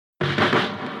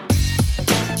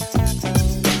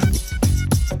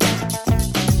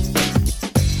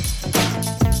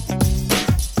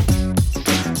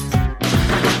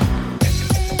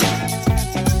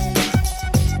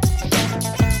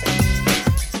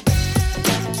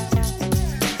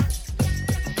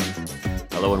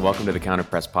Hello and welcome to the Counter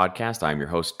Press Podcast. I'm your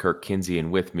host, Kirk Kinsey,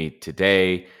 and with me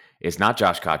today is not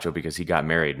Josh Cacho because he got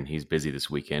married and he's busy this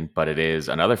weekend, but it is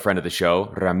another friend of the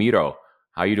show, Ramiro.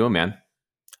 How you doing, man?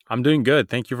 I'm doing good.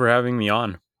 Thank you for having me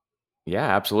on. Yeah,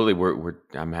 absolutely.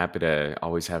 I'm happy to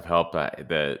always have help.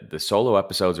 The solo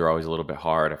episodes are always a little bit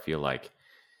hard. I feel like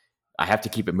I have to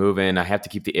keep it moving. I have to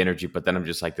keep the energy, but then I'm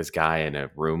just like this guy in a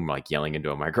room, like yelling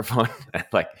into a microphone. I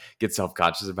like get self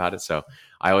conscious about it. So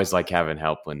I always like having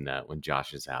help when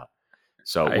Josh is out.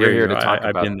 So I we're hear here you. to talk I've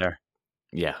about been there.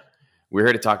 yeah, we're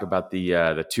here to talk about the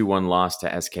 2-1 loss to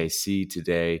SKC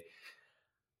today.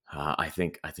 I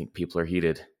think people are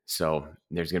heated, so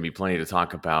there's going to be plenty to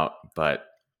talk about. But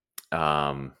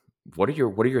um, what are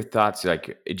your thoughts?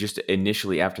 Like just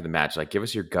initially after the match, like give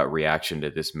us your gut reaction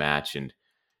to this match and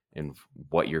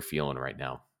what you're feeling right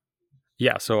now.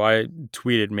 Yeah, so I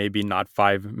tweeted maybe not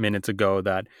 5 minutes ago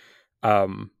that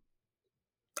um,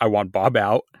 I want Bob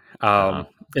out. Uh-huh.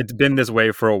 It's been this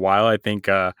way for a while. I think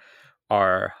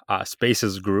our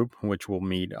Spaces group, which we'll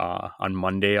meet on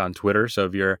Monday on Twitter. So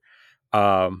if you're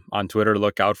on Twitter,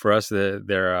 look out for us.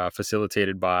 They're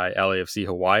facilitated by LAFC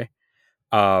Hawaii.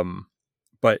 Um,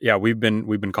 but yeah, we've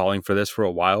been calling for this for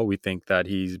a while. We think that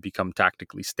he's become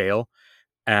tactically stale.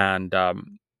 And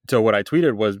so what I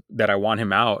tweeted was that I want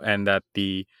him out, and that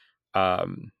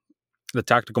um, the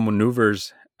tactical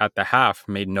maneuvers at the half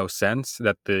made no sense.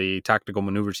 That the tactical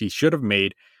maneuvers he should have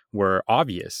made were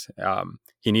obvious.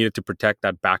 He needed to protect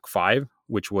that back five,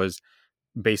 which was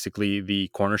basically the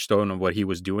cornerstone of what he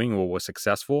was doing, what was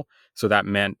successful. So that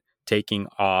meant taking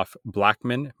off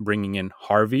Blackman, bringing in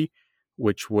Harvey,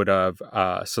 which would have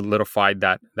solidified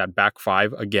that back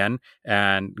five again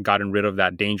and gotten rid of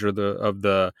that danger of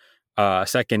the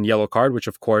second yellow card, which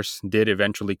of course did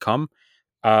eventually come.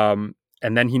 And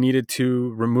then he needed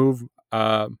to remove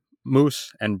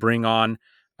Moose and bring on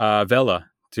Vela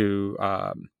to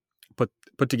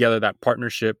put together that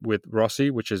partnership with Rossi,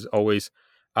 which is always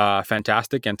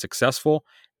fantastic and successful,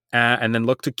 and then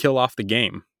look to kill off the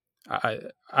game.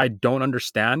 I don't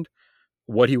understand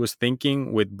what he was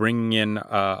thinking with bringing in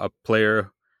a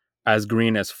player as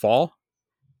green as Fall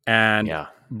and Yeah, yeah.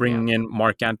 bringing in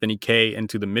Mark Anthony Kay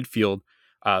into the midfield.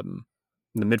 Um,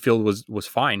 the midfield was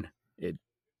fine.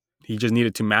 He just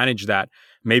needed to manage that.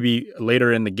 Maybe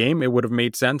later in the game it would have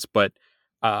made sense, but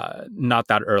not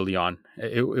that early on.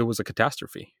 It was a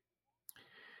catastrophe.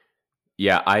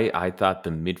 Yeah, I thought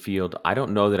the midfield, I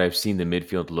don't know that I've seen the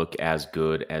midfield look as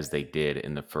good as they did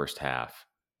in the first half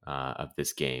of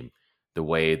this game. The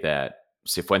way that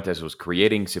Cifuentes was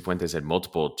creating, Cifuentes had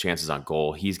multiple chances on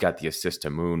goal. He's got the assist to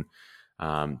Moon.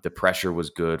 The pressure was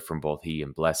good from both he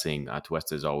and Blessing.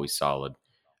 Tuesta is always solid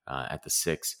at the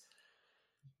six.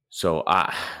 So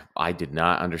I did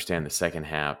not understand the second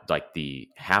half, like the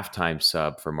halftime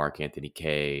sub for Mark Anthony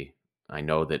Kay. I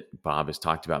know that Bob has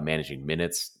talked about managing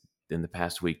minutes in the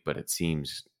past week, but it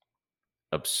seems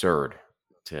absurd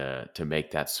to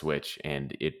make that switch,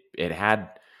 and it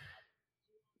had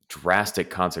drastic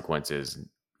consequences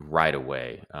right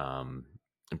away.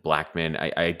 Blackman,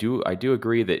 I do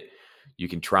agree that you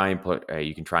can try and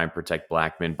protect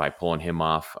Blackman by pulling him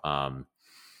off.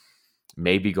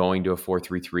 Maybe going to a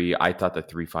 4-3-3. I thought the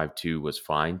 3-5-2 was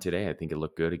fine today. I think it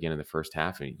looked good again in the first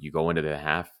half, and you go into the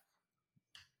half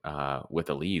with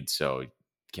a lead, so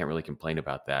can't really complain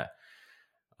about that.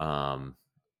 Um,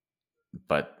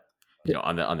 but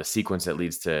on the sequence that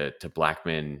leads to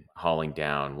Blackman hauling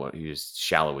down what he was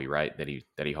shallowy, right? That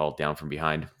he hauled down from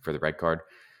behind for the red card.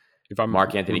 If I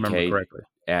Mark Anthony remember Kay correctly.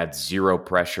 adds zero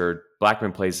pressure.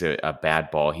 Blackman plays a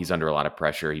bad ball. He's under a lot of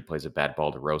pressure. He plays a bad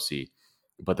ball to Rossi,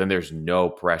 but then there's no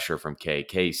pressure from Kay.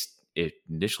 It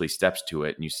initially steps to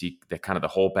it, and you see the kind of the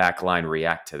whole back line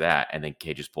react to that, and then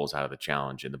Kay just pulls out of the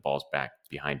challenge, and the ball's back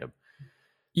behind him.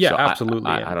 Yeah, So I absolutely.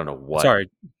 I, I And don't know what sorry,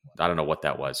 I don't know what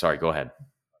that was. Sorry, go ahead.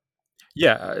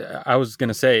 yeah, I was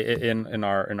gonna say in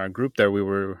our group there we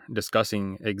were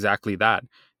discussing exactly that.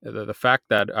 The fact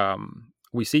that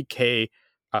we see Kay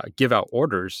give out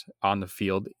orders on the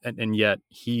field, and yet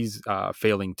he's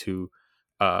failing to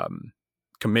um,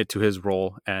 commit to his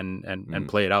role and Mm,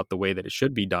 play it out the way that it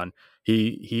should be done.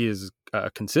 He is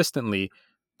consistently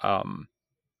um,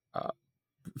 uh,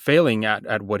 failing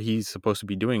at what he's supposed to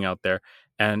be doing out there.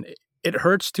 And it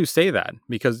hurts to say that,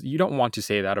 because you don't want to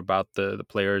say that about the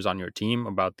players on your team,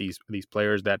 about these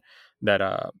players that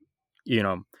you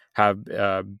know have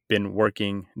been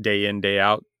working day in day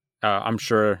out. I'm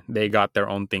sure they got their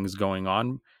own things going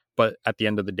on, but at the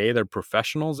end of the day they're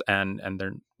professionals, and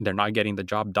they're not getting the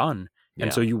job done.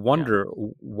 And so yeah, you yeah. wonder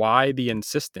why the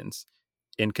insistence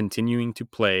in continuing to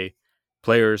play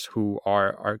players who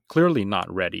are clearly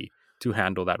not ready to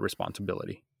handle that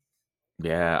responsibility.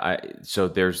 Yeah, so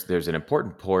there's an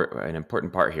important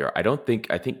part here.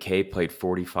 I think K played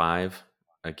 45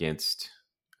 against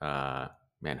uh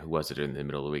man, who was it in the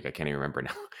middle of the week? I can't even remember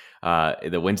now.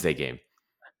 The Wednesday game.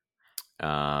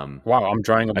 Um Wow, I'm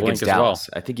drawing a blank Against as well. Dallas.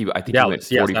 I think he went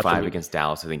Dallas, yes, 45 absolutely. against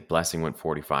Dallas. I think Blessing went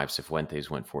 45, Cifuentes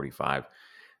went 45.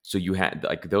 So you had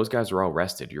like those guys are all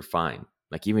rested. You're fine.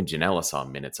 Like even Janela saw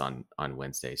minutes on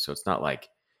Wednesday. So it's not like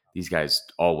these guys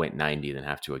all went 90 then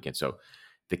have to again. So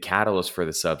the catalyst for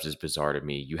the subs is bizarre to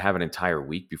me. You have an entire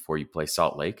week before you play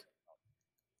Salt Lake,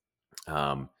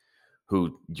 um,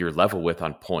 who you're level with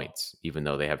on points, even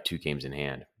though they have 2 games in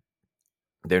hand.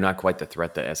 They're not quite the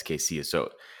threat that SKC is.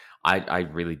 So I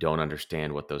really don't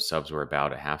understand what those subs were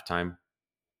about at halftime.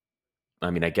 I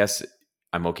mean, I guess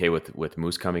I'm okay with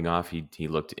Moose coming off. He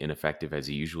looked ineffective as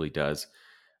he usually does.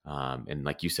 And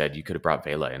like you said, you could have brought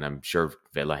Vela, and I'm sure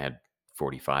Vela had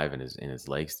 45 in his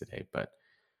legs today. But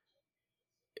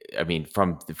I mean,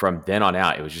 from then on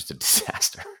out, it was just a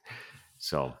disaster.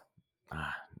 So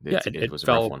Yeah, it it was a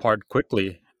fell rough one. apart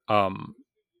quickly.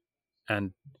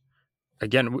 And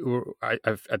again,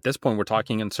 at this point, we're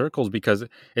talking in circles because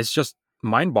it's just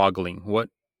mind-boggling. What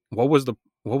was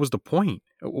the point?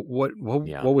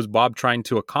 Yeah, What was Bob trying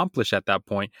to accomplish at that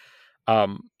point?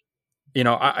 Um,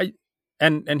 I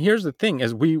and here's the thing: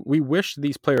 is we wish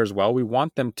these players well. We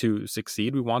want them to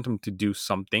succeed. We want them to do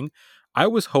something. I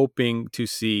was hoping to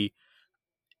see,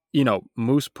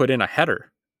 Moose put in a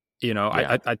header.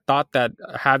 yeah. I thought that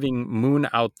having Moon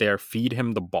out there feed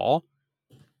him the ball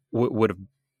would have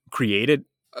created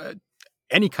uh,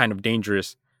 any kind of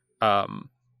dangerous um,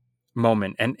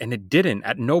 moment, and it didn't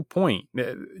at no point.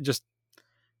 Just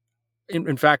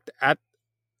in fact, at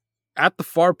the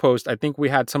far post, I think we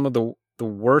had some of the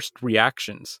worst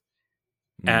reactions,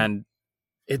 Mm, and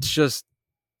it's just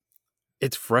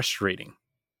it's frustrating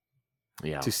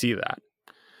yeah. to see that.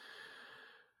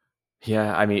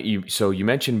 Yeah, I mean, you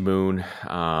mentioned Moon.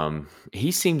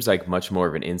 He seems like much more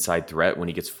of an inside threat when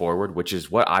he gets forward, which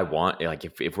is what I want. Like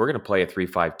if we're going to play a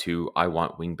 3-5-2, I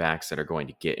want wingbacks that are going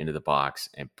to get into the box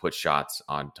and put shots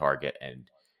on target and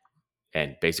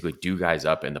basically do guys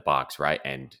up in the box, right?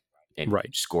 And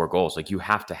Right. score goals. Like you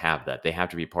have to have that. They have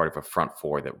to be part of a front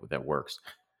four that works.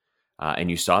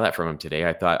 And you saw that from him today.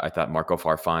 I thought Marco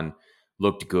Farfan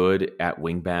looked good at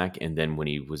wingback, and then when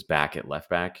he was back at left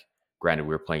back, granted we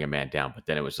were playing a man down, but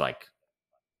then it was like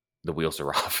the wheels are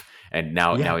off, and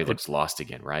now Yeah. he looks lost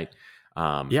again, right?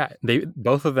 Um, Yeah, they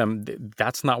both of them.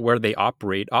 That's not where they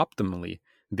operate optimally.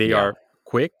 They yeah, are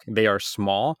quick, they are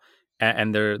small,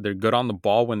 and they're good on the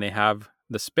ball when they have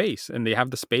the space, and they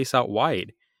have the space out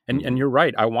wide. And hmm you're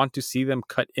right. I want to see them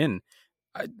cut in.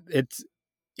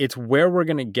 It's where we're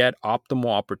going to get optimal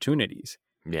opportunities.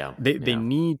 yeah, They yeah,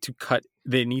 need to cut.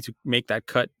 They need to make that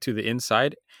cut to the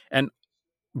inside, and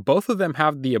both of them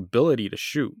have the ability to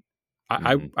shoot.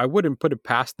 hmm I wouldn't put it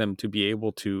past them to be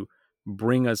able to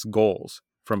bring us goals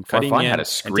from cutting Farfan had in a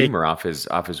and take. screamer off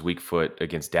his weak foot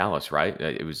against Dallas, right?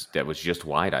 It was that was just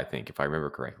wide, I think, if I remember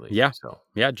correctly. Yeah, So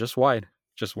yeah, just wide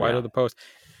yeah. of the post.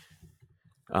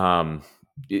 Um,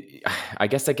 I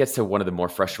guess that gets to one of the more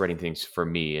frustrating things for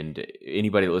me, and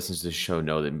anybody that listens to the show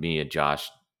know that me and Josh,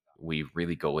 we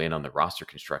really go in on the roster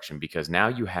construction because now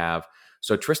you have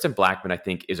so Tristan Blackman, I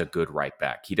think, is a good right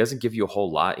back. He doesn't give you a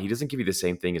whole lot. He doesn't give you the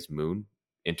same thing as Moon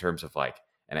in terms of like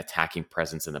an attacking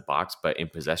presence in the box, but in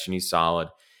possession, he's solid.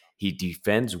 He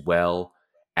defends well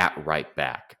at right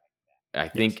back. I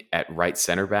Yes. think at right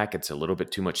center back, it's a little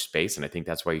bit too much space, and I think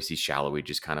that's why you see Shallowy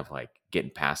just kind of like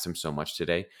getting past him so much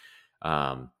today.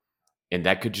 Um, and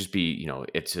that could just be,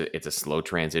 it's a slow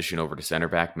transition over to center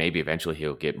back. Maybe eventually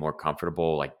he'll get more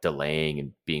comfortable, like delaying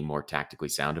and being more tactically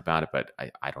sound about it. But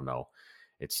I don't know.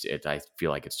 I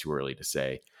feel like it's too early to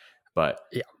say. But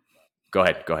Yeah. go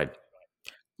ahead, go ahead.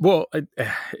 Well,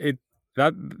 it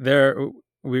that there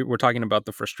we're talking about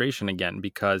the frustration again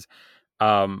because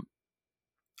um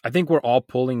I think we're all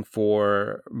pulling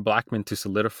for Blackman to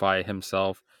solidify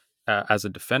himself as a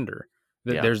defender.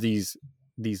 Yeah. There's these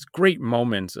great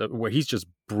moments where he's just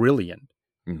brilliant,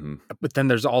 hmm but then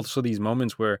there's also these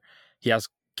moments where he has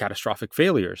catastrophic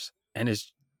failures, and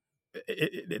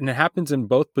and it happens in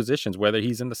both positions, whether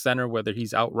he's in the center, whether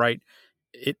he's outright.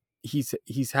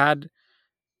 He's had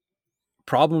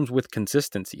problems with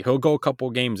consistency. He'll go a couple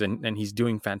games and he's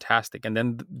doing fantastic, and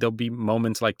then there'll be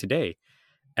moments like today.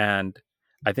 And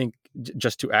I think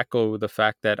just to echo the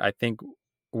fact that I think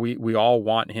we all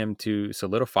want him to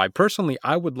solidify. Personally,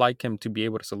 I would like him to be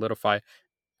able to solidify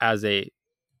as a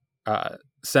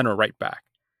center right back,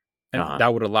 Uh and huh.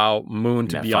 that would allow Moon In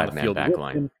to that be on the 5-man field back with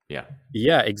line. him. Yeah.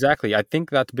 Yeah, exactly. I think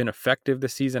that's been effective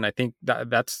this season. I think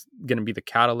that's going to be the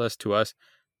catalyst to us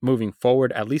moving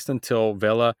forward, at least until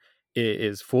Vela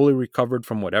is fully recovered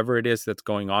from whatever it is that's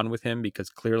going on with him, because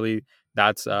clearly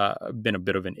that's been a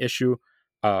bit of an issue.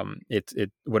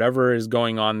 It whatever is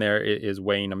going on there is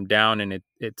weighing him down, and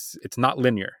it's not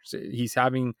linear. So he's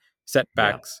having Yeah.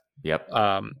 setbacks Yep.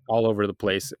 all over the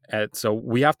place, and so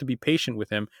we have to be patient with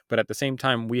him. But at the same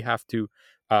time, we have to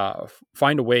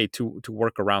find a way to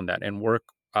work around that and work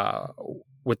uh,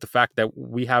 with the fact that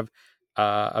we have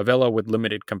a Vela with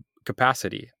limited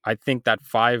capacity. I think that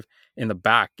five in the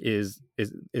back is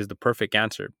the perfect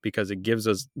answer, because it gives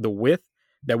us the width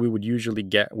that we would usually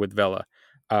get with Vela.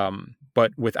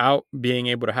 But without being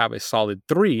able to have a solid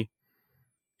three,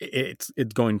 it's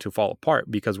going to fall apart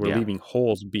because we're Yeah. leaving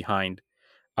holes behind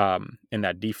in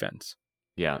that defense.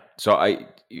 Yeah. So I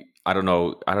don't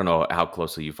know how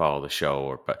closely you follow the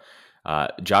show, but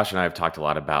Josh and I have talked a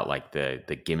lot about like the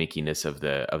gimmickiness of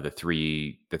the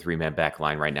three man back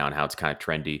line right now and how it's kind of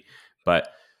trendy. But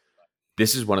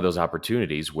this is one of those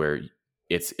opportunities where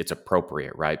it's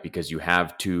appropriate, right? Because you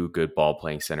have two good ball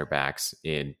playing center backs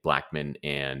in Blackman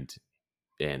and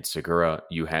Segura.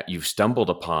 You've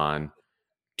stumbled upon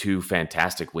two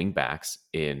fantastic wing backs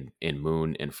in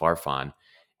Moon and Farfan,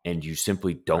 and you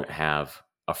simply don't Right. have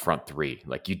a front three.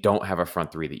 Like you don't have a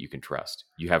front three that you can trust.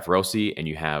 You have Rossi and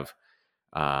you have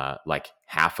like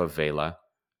half of Vela,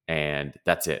 and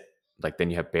that's it. Like then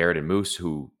you have Barrett and Moose,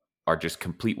 who are just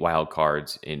complete wild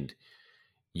cards, and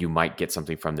you might get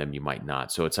something from them, you might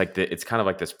not. So it's kind of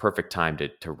like this perfect time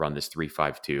to run this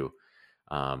 3-5-2.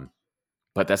 Um,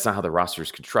 but that's not how the roster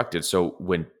is constructed. So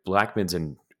when Blackman's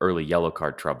in early yellow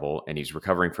card trouble and he's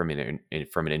recovering from an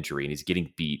injury and he's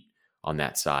getting beat on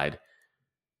that side,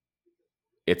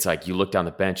 it's like you look down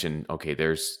the bench and okay,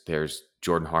 there's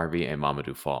Jordan Harvey and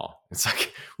Mamadou Fall. It's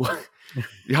like, what?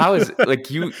 How is like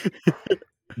you?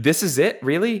 This is it,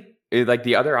 really? Like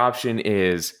the other option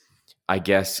is, I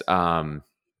guess.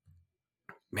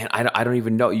 Man, I don't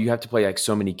even know. You have to play like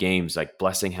so many games. Like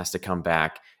Blessing has to come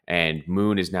back, and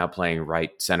Moon is now playing right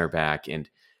center back, and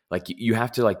like you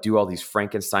have to like do all these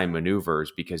Frankenstein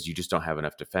maneuvers because you just don't have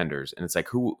enough defenders. And it's like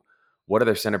what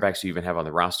other center backs do you even have on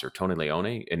the roster? Tony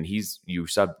Leone, and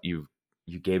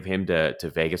you gave him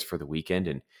to Vegas for the weekend,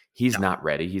 and he's Yeah. not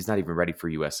ready. He's not even ready for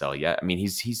USL yet. I mean,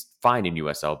 he's fine in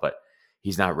USL, but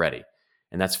he's not ready,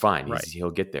 and that's fine. Right. He'll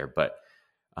get there, but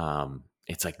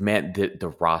it's like, man,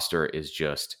 the roster is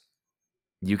just,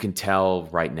 you can tell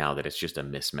right now that it's just a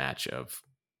mismatch of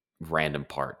random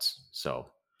parts. So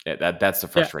that's the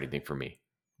Yeah. frustrating thing for me.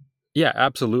 Yeah,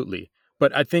 absolutely.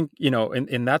 But I think,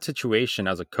 in that situation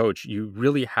as a coach, you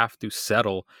really have to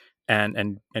settle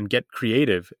and get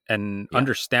creative and Yeah.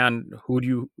 understand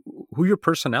who your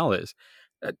personnel is.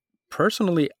 Uh,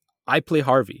 Personally, I play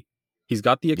Harvey. He's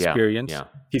got the Yeah. experience. Yeah.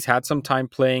 He's had some time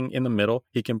playing in the middle.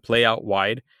 He can play out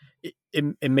wide.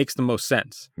 It makes the most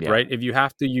sense, Yeah. right? If you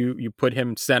have to, you put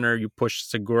him center, you push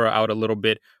Segura out a little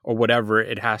bit or whatever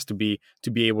it has to be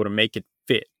able to make it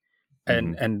fit. and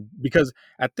Hmm. and because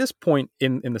at this point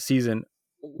in the season,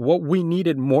 what we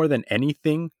needed more than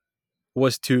anything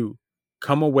was to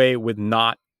come away with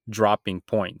not dropping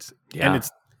points, and Yeah.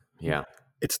 Yeah.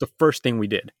 it's the first thing we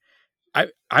did.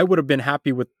 I would have been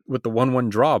happy with the 1-1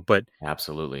 draw, but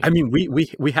Absolutely. I mean,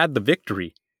 we had the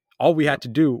victory. All we had Yep. to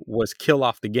do was kill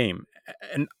off the game.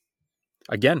 And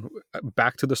again,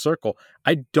 back to the circle,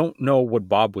 I don't know what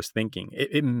Bob was thinking.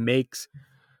 It makes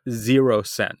zero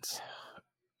sense.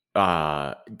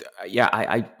 Yeah.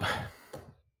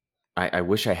 I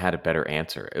wish I had a better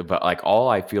answer, but like all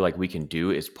I feel like we can do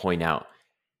is point out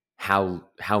how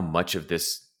much of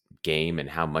this game and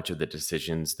how much of the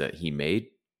decisions that he made,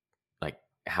 like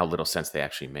how little sense they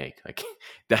actually make. Like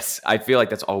I feel like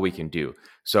that's all we can do.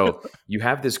 So you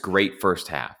have this great first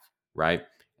half, right?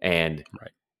 And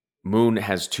Right. Moon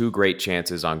has two great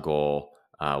chances on goal.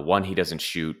 One he doesn't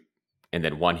shoot, and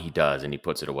then one he does, and he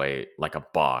puts it away like a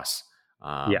boss.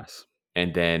 Um, Yes.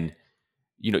 and then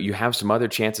you have some other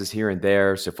chances here and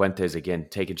there. Cifuentes again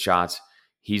taking shots.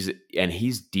 He's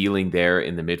dealing there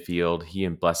in the midfield. He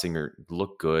and Blessing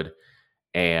look good,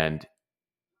 and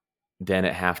then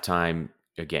at halftime,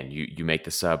 again, you make the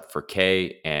sub for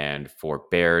K and for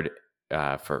Baird,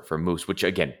 for Moose, which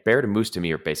again, Baird and Moose to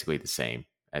me are basically the same.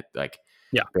 Like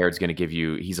Yeah. Baird's going to give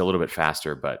you, he's a little bit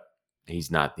faster, but he's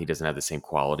not. He doesn't have the same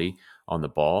quality on the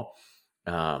ball.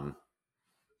 Um,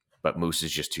 but Moose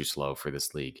is just too slow for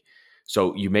this league.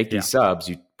 So you make Yeah. these subs,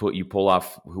 you pull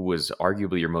off who was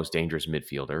arguably your most dangerous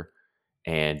midfielder,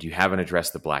 and you haven't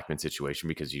addressed the Blackman situation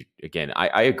because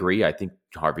I agree. I think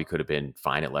Harvey could have been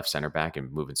fine at left center back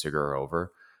and moving Segura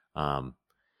over. And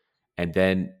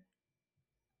then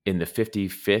in the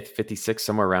 55th, 56th,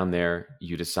 somewhere around there,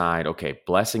 you decide, okay,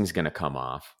 Blessing's going to come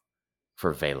off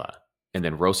for Vela, and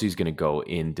then Rossi's going to go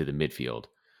into the midfield.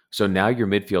 So now your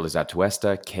midfield is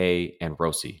Atuesta, K, and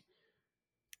Rossi.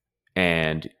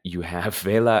 And you have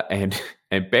Vela and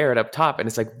Barrett up top. And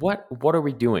it's like, what are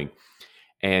we doing?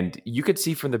 And you could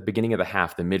see from the beginning of the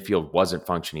half, the midfield wasn't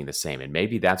functioning the same. And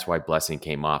maybe that's why Blessing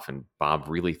came off. And Bob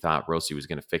really thought Rossi was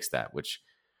going to fix that, which,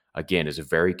 again, is a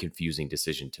very confusing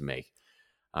decision to make.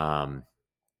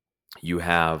 You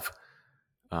have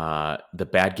the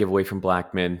bad giveaway from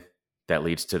Blackman that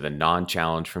leads to the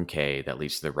non-challenge from K that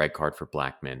leads to the red card for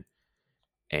Blackman.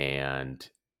 And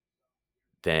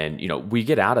then, we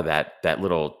get out of that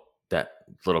little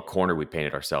corner we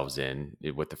painted ourselves in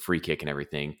with the free kick and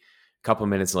everything. A couple of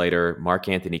minutes later, Mark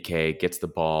Anthony K gets the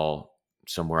ball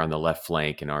somewhere on the left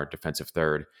flank in our defensive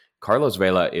third. Carlos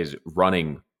Vela is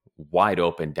running wide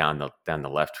open down the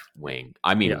left wing.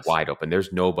 I mean, Yes. wide open.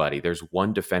 There's nobody. There's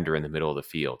one defender in the middle of the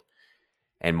field.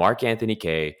 And Mark Anthony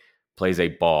K plays a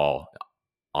ball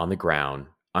on the ground,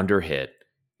 under hit,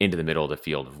 into the middle of the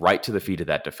field, right to the feet of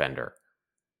that defender.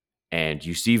 And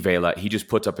you see Vela, he just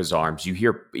puts up his arms. You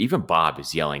hear even Bob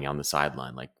is yelling on the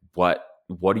sideline, like, what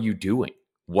are you doing?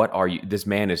 What are you? This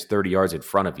man is 30 yards in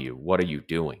front of you. What are you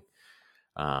doing?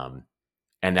 And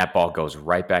that ball goes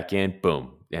right back in,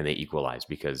 boom, and they equalize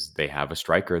because they have a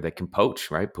striker that can poach,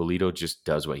 right? Pulido just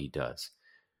does what he does.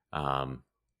 Yeah,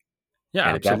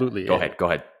 absolutely. Go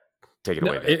ahead. Take it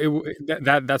away.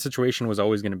 That situation was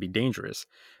always going to be dangerous.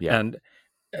 Yeah. And,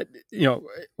 you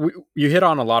hit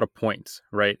on a lot of points,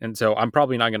 right? And so I'm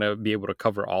probably not going to be able to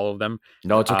cover all of them.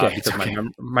 No, it's okay.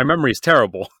 Because my memory is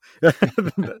terrible.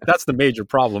 That's the major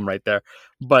problem right there.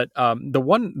 But the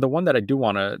one that I do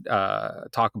want to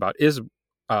talk about is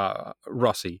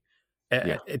Rossi.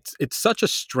 Yeah. It's such a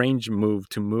strange move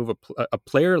to move a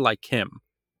player like him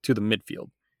to the midfield.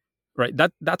 Right.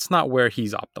 That's not where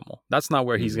he's optimal. That's not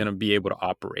where he's going to be able to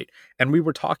operate. And we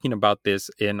were talking about this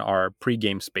in our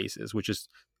pregame spaces, which is,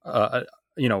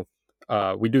 we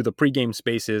do the pregame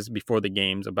spaces before the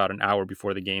games, about an hour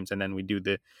before the games. And then we do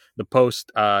the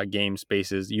post game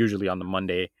spaces, usually on the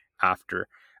Monday after.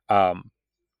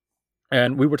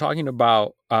 And we were talking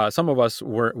about some of us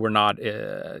were not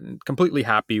completely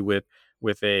happy with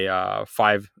a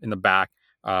 5 in the back.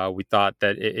 We thought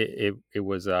that it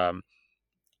was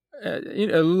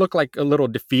it looked like a little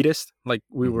defeatist. Like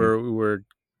we were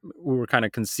kind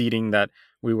of conceding that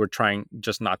we were trying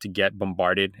just not to get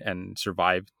bombarded and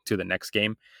survive to the next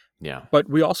game. Yeah. But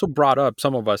we also brought up,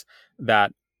 some of us,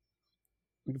 that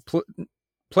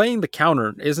playing the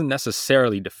counter isn't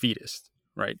necessarily defeatist,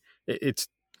 right? It's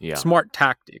smart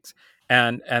tactics.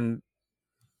 And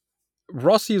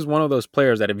Rossi is one of those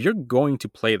players that if you're going to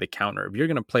play the counter, if you're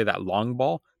going to play that long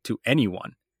ball to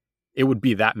anyone, it would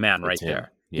be that man right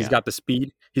there. Yeah. He's got the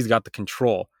speed, he's got the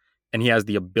control, and he has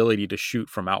the ability to shoot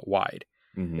from out wide.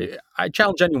 I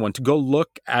challenge anyone to go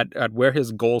look at where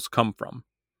his goals come from.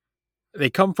 They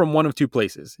come from one of two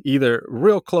places, either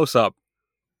real close up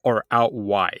or out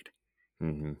wide.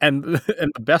 And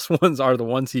the best ones are the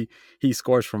ones he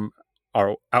scores from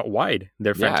are out wide.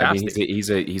 They're fantastic. I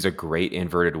mean, he's a great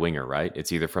inverted winger, right?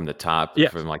 It's either from the top,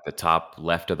 from like the top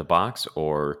left of the box,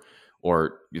 or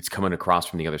it's coming across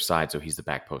from the other side, so he's the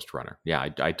back post runner. Yeah,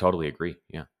 I totally agree.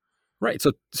 Yeah. Right.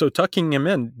 So tucking him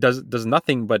in does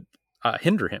nothing but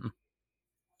hinder him.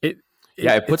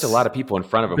 It puts a lot of people in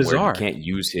front of him bizarre. Where he can't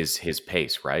use his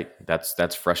pace, right?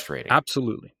 That's frustrating.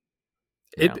 Absolutely.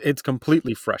 Yeah. It's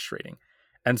completely frustrating.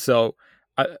 And so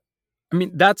I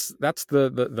mean that's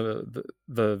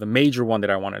the major one that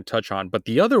I want to touch on. But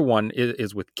the other one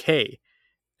is with K.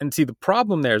 And see, the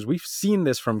problem there is we've seen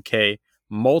this from K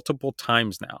multiple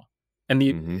times now. And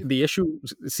the issue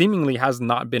seemingly has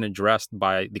not been addressed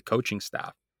by the coaching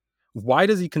staff. Why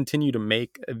does he continue to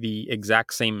make the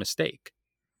exact same mistake?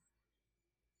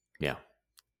 Yeah.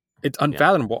 It's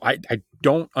unfathomable. I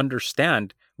don't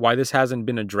understand why this hasn't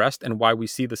been addressed and why we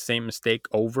see the same mistake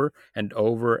over and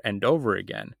over and over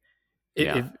again.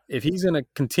 If he's going to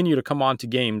continue to come on to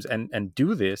games and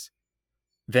do this,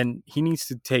 then he needs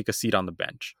to take a seat on the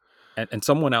bench. And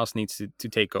someone else needs to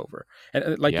take over.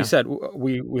 And like you said,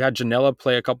 we had Janela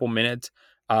play a couple minutes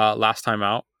last time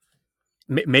out.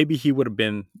 Maybe he would have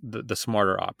been the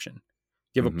smarter option.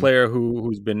 Give a player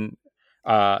who's been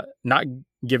not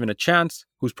given a chance,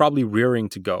 who's probably rearing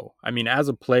to go. I mean, as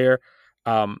a player,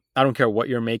 I don't care what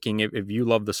you're making. If you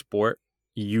love the sport,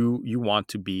 you want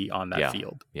to be on that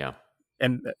field. Yeah.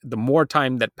 And the more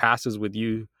time that passes with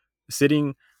you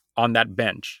sitting on that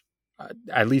bench,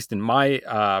 at least in my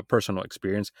personal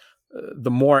experience, the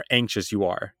more anxious you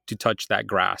are to touch that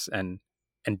grass and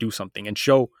do something and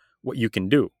show what you can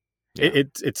do. Yeah.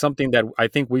 It's something that I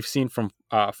think we've seen from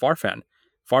Farfan.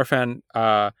 Farfan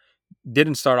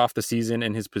didn't start off the season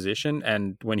in his position,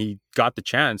 and when he got the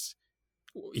chance,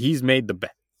 he's made the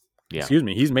Yeah.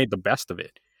 he's made the best of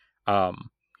it. Um,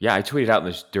 Yeah, I tweeted out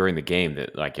this during the game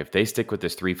that like if they stick with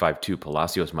this 3-5-2,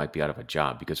 Palacios might be out of a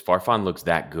job because Farfan looks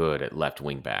that good at left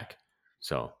wing back.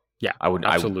 So yeah, I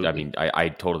absolutely. mean, I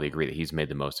totally agree that he's made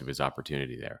the most of his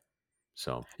opportunity there.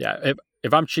 So Yeah,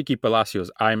 if I'm Chiqui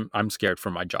Palacios, I'm scared for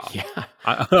my job. yeah,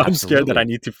 I'm scared that I absolutely.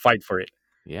 need to fight for it.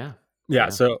 Yeah, Yeah,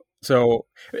 yeah. so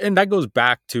and that goes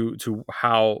back to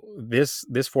how this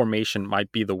formation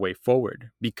might be the way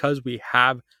forward because we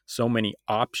have so many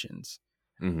options.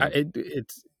 Hmm.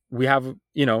 It's we have,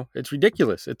 it's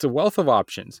ridiculous. It's a wealth of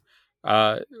options.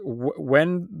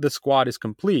 When the squad is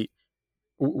complete,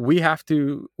 we have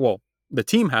to, well, the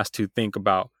team has to think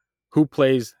about who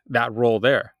plays that role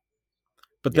there.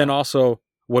 But then Yeah, also,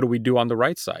 what do we do on the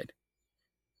right side?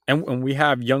 And we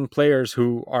have young players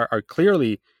who are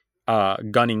clearly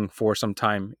gunning for some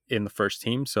time in the first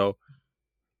team. So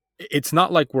it's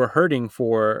not like we're hurting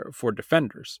for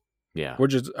defenders. yeah. We're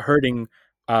just hurting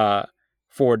uh,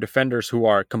 for defenders who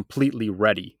are completely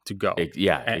ready to go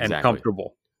Yeah, and exactly.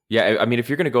 comfortable. Yeah, I mean, if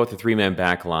you're going to go with a 3-man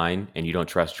back line and you don't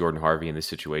trust Jordan Harvey in this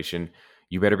situation,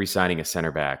 you better be signing a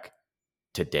center back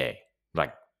today.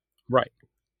 Like Right.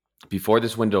 before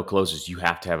this window closes, you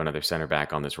have to have another center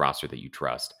back on this roster that you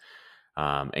trust,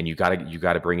 and you got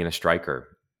to bring in a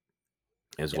striker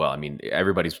as Yeah. well. I mean,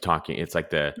 everybody's talking. It's like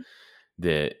the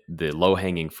low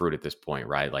hanging fruit at this point,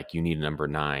 right? Like you need a number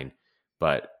 9,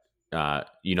 but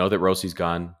you know that Rossi's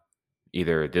gone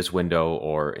either this window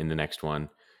or in the next one.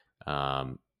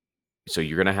 Um, so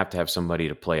you're going to have somebody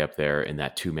to play up there in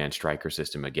that 2-man striker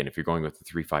system again. If you're going with the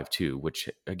 3-5-2, which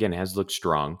again has looked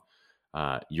strong,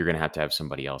 you're going to have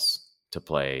somebody else to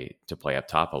play up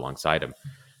top alongside him.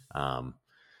 Um,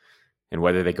 and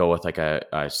whether they go with like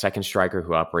a second striker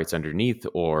who operates underneath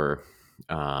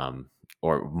um,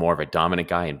 or more of a dominant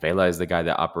guy, and Vela is the guy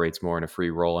that operates more in a free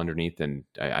role underneath, and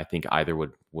I think either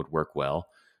would work well.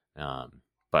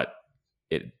 But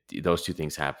those two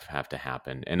things have to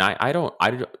happen, and I don't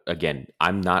again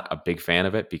I'm not a big fan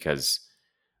of it because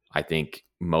I think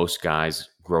most guys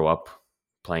grow up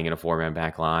playing in a 4-man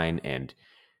back line, and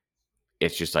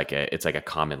it's just like a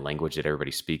common language that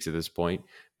everybody speaks at this point.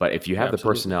 But if you Yeah, have the absolutely.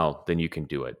 personnel, then you can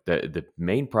do it. The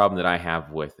main problem that I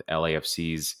have with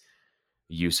LAFC's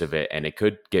use of it, and it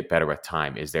could get better with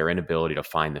time, is their inability to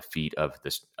find the feet of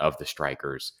the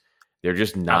strikers. They're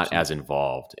just not as Absolutely.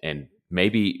 involved. And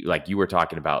maybe like you were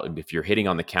talking about, if you're hitting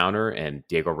on the counter and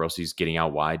Diego Rossi's getting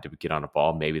out wide to get on a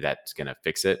ball, maybe that's going to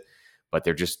fix it. But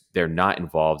they're not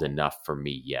involved enough for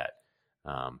me yet.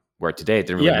 Where today it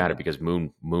didn't really Yeah. matter because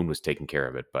Moon was taking care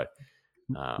of it, but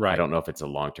I Right. don't know if it's a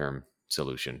long term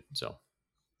solution. So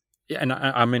Yeah, and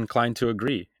I'm inclined to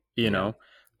agree. You yeah, know,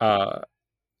 uh,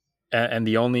 and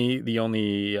the only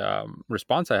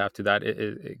response I have to that,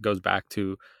 it goes back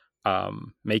to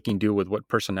making do with what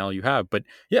personnel you have. But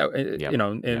yeah, yep,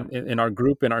 yep, in our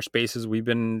group, in our spaces, we've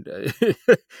been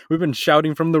we've been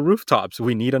shouting from the rooftops.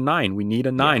 We need a 9. We need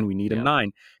a yeah, 9. We need a yeah,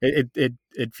 9.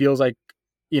 It feels like,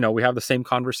 we have the same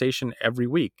conversation every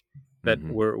week, that hmm,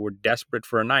 we're desperate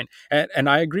for a 9. And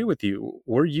I agree with you.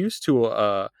 We're used to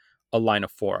a line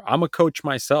of 4. I'm a coach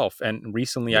myself, and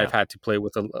recently I've yeah, had to play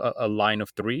with a line of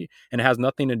 3, and it has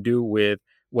nothing to do with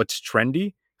what's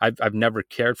trendy. I've never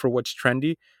cared for what's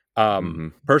trendy. hmm,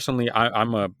 Personally,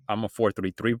 I'm a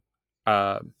 4-3-3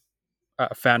 uh,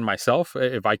 fan myself.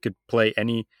 If I could play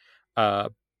any uh,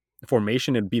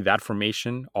 formation, it'd be that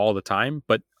formation all the time.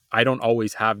 But I don't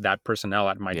always have that personnel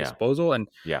at my yeah, disposal, and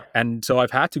yeah, so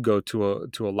I've had to go to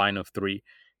a line of 3.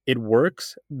 It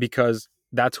works because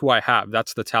that's who I have.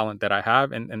 That's the talent that I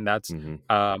have, and that's hmm,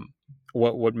 um,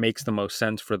 what makes the most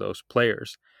sense for those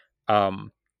players.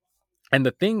 Um, and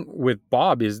the thing with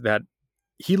Bob is that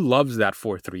he loves that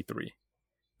 4-3-3.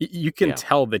 You can yeah,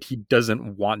 tell that he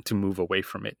doesn't want to move away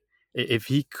from it. If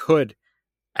he could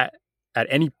at at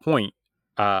any point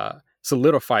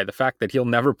solidify the fact that he'll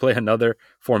never play another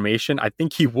formation, I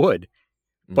think he would.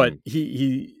 But hmm,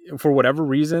 he for whatever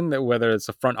reason, that whether it's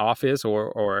the front office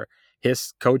or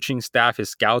his coaching staff, his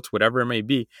scouts, whatever it may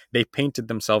be, they painted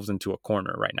themselves into a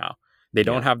corner right now. They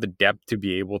don't yeah, have the depth to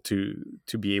be able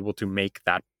to make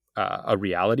that a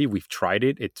reality. We've tried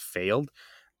it; it's failed.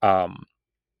 Um,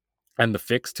 and the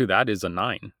fix to that is a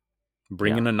 9.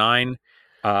 Bring yeah, in a 9.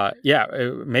 Yeah,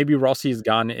 maybe Rossi is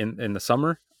gone in the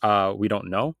summer. We don't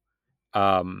know.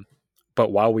 Um,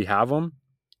 but while we have him,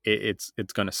 it's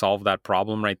going to solve that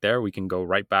problem right there. We can go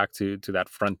right back to that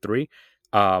front 3.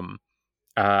 Um,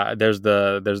 There's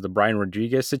the Brian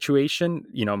Rodriguez situation.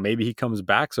 Maybe he comes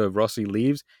back. So if Rossi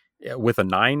leaves with a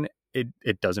 9,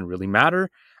 it doesn't really matter.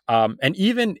 And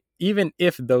even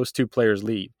if those two players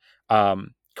leave,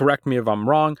 correct me if I'm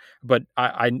wrong, but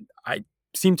I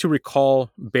seem to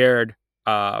recall Baird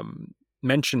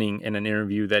mentioning in an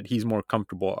interview that he's more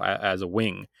comfortable as a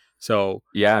wing. So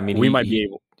Yeah, I mean we might be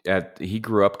able. he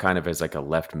grew up kind of as like a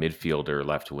left midfielder,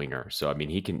 left winger. So I mean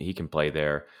he can play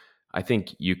there. I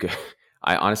think you could.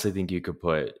 I honestly think you could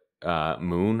put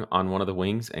Moon on one of the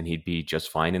wings, and he'd be just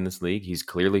fine in this league. He's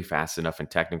clearly fast enough and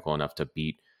technical enough to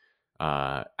beat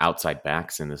outside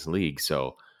backs in this league.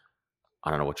 So I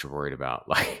don't know what you're worried about.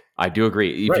 Like I do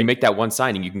agree. If you Right. make that one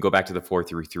signing, you can go back to the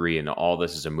 4-3-3, and all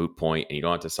this is a moot point, and you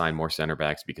don't have to sign more center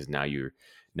backs because now you're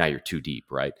too deep,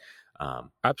 right? But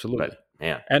Absolutely.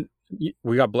 man, And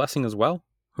we got Blessing as well,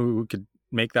 who could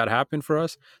make that happen for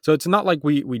us. So it's not like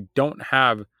we don't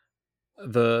have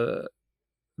the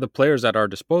the players at our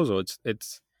disposal.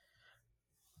 It's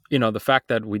the fact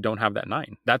that we don't have that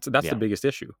 9. That's the yeah, biggest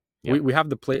issue. yeah, We have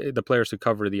the players to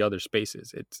cover the other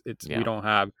spaces. It's we yeah. don't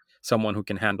have someone who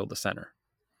can handle the center.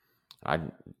 I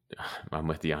I'm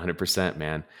with you 100%,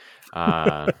 man.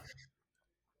 Uh,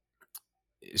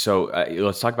 so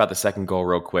let's talk about the second goal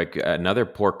real quick. Another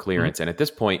poor Mhm. clearance, and at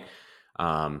this point,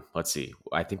 let's see.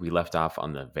 I think we left off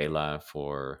on the Vela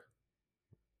for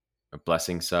a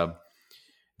Blessing sub.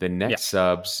 The Yeah. next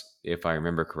subs, if I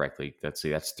remember correctly, let's see,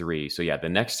 that's 3. So yeah, the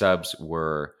next subs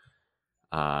were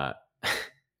uh,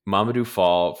 Mamadou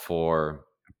Fall for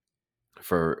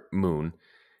Moon,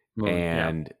 Moon. Yeah.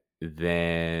 and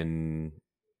then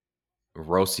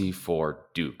Rossi for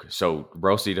Duke. So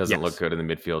Rossi doesn't look Yes. good in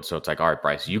the midfield. So it's like, all right,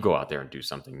 Bryce, you go out there and do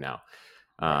something now.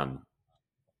 Right. Um,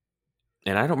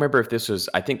 and I don't remember if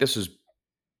I think this was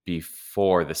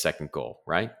before the second goal,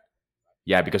 right?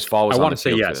 Yeah, because Fall I was on want the to say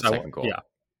field for yes. the second Yeah. goal.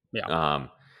 Yeah. Um,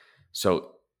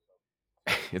 so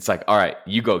it's like, all right,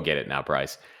 you go get it now,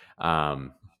 Bryce.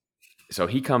 Um, so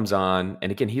he comes on,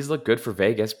 and again, he's looked good for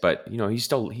Vegas, but he's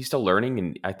still learning,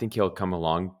 and I think he'll come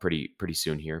along pretty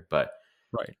soon here. But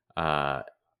Right. uh,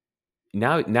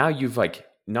 now you've like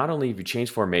not only have you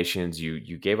changed formations, you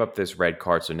gave up this red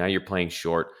card, so now you're playing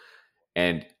short,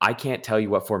 and I can't tell you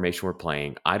what formation we're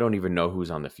playing. I don't even know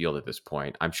who's on the field at this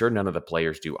point. I'm sure none of the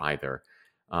players do either.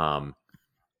 Um,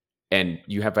 and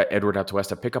you have Edward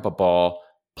Atuesta pick up a ball,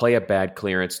 play a bad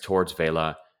clearance towards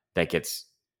Vela that gets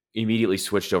immediately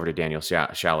switched over to Daniel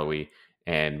Shallowy,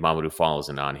 and Mamadou falls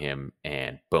in on him,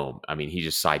 and boom. I mean, he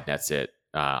just side nets it.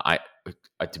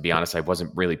 To be honest, I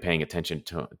wasn't really paying attention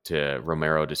to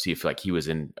Romero to see if like he was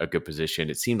in a good position.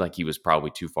 It seemed like he was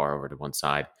probably too far over to one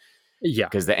side Yeah.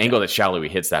 because the Yeah. angle that Shallowy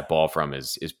hits that ball from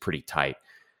is pretty tight.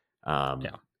 Um,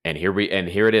 Yeah. and here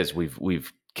it is.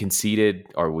 We've conceded,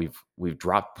 or we've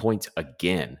dropped points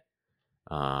again.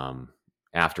 Um,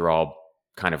 after all,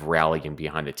 kind of rallying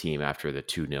behind the team after the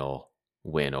 2-0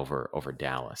 win over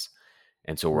Dallas.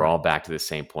 And so we're all Right. back to the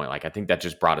same point. Like I think that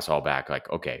just brought us all back. Like,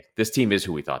 okay, this team is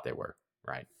who we thought they were,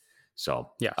 right?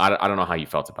 So Yes. I don't know how you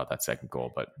felt about that second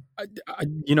goal, but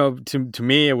To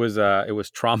me, it was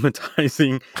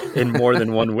traumatizing in more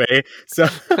than one way. So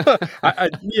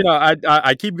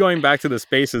I keep going back to the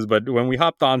spaces, but when we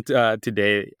hopped on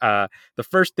today, the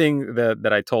first thing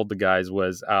that I told the guys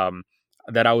was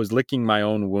that I was licking my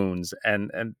own wounds,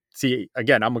 and see,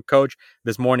 again, I'm a coach.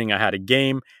 This morning I had a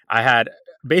game. I had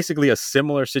basically a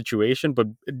similar situation, but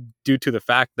due to the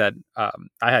fact that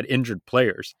I had injured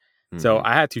players. So mhm,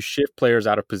 I had to shift players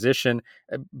out of position.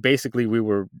 Basically, we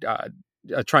were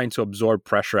trying to absorb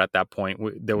pressure at that point.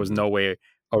 There was mhm, no way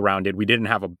around it. We didn't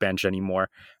have a bench anymore.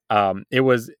 It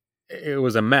was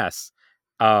a mess.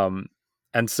 Um,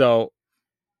 and so,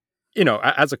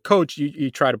 as a coach,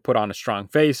 you try to put on a strong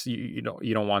face. You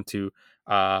don't want to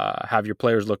have your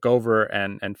players look over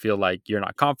and feel like you're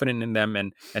not confident in them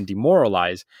and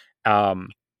demoralize. Um,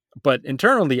 but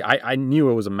internally, I knew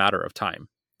it was a matter of time.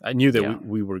 I knew that we, yeah,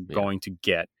 we were yeah, going to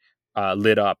get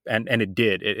lit up, and it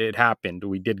did. It happened.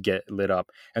 We did get lit up.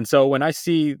 And so when I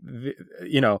see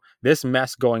this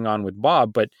mess going on with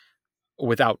Bob, but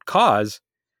without cause,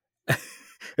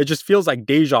 it just feels like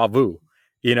deja vu.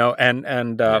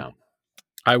 And yeah,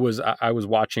 I was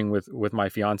watching with my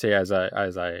fiance as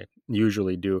I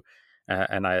usually do,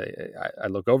 and I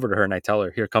look over to her and I tell her,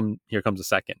 here comes a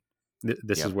second.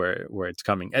 This is yep, where it's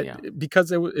coming. yeah,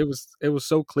 Because it was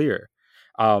so clear.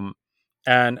 um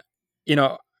and you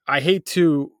know I hate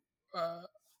to uh,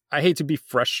 I hate to be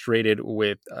frustrated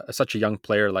with such a young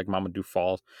player like Mamadou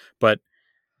Fall, but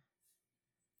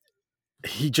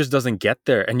he just doesn't get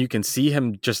there, and you can see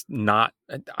him just not.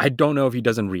 I don't know if he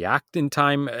doesn't react in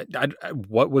time.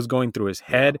 What was going through his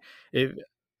yeah, head, it,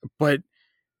 but.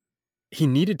 he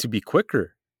needed to be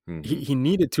quicker. Hmm. He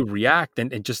needed to react,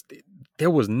 and just there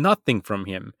was nothing from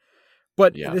him.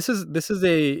 But Yeah. this is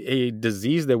a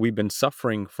disease that we've been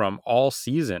suffering from all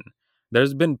season.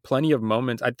 There's been plenty of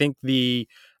moments. I think the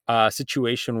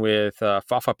situation with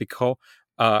Fafa Picot,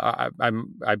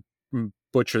 I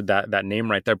butchered that name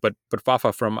right there, but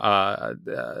Fafa from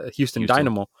Houston Houston.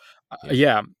 Dynamo,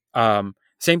 Yeah. yeah.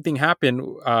 Same thing happened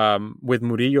with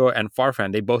Murillo and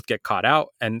Farfan. They both get caught out,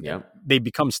 and Yeah. they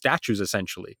become statues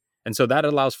essentially. And so that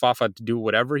allows Fafa to do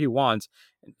whatever he wants,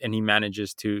 and he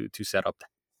manages to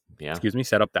Yeah.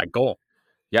 set up that goal.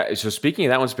 Yeah. So speaking of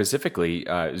that one specifically,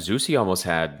 Zusi almost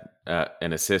had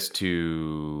an assist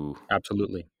to,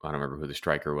 Absolutely. I don't remember who the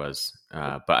striker was,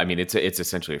 but I mean it's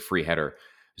essentially a free header.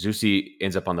 Zusi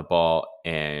ends up on the ball,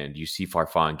 and you see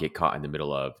Farfan get caught in the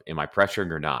middle of, am I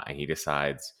pressuring or not? And he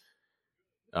decides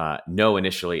no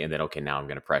initially, and then okay, now I'm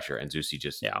going to pressure, and Zusi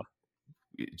Yeah.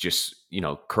 just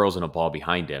curls in a ball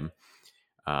behind him,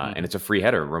 and Hmm. it's a free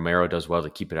header. Romero does well to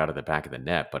keep it out of the back of the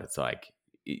net, but it's like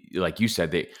you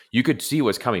said, you could see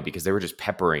what's coming because they were just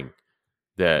peppering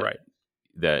the Right.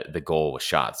 the goal with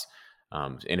shots,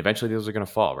 and eventually those are going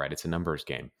to fall. Right, it's a numbers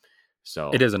game, It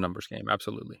so is a numbers game.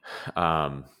 Absolutely.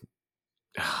 um,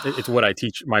 It's what I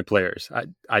teach my players.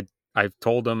 I've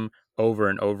told them over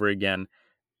and over again,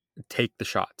 take the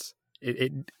shots.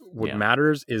 It what yeah,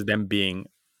 matters is them being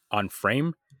on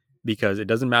frame, because it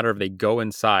doesn't matter if they go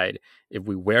inside. If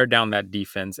we wear down that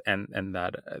defense and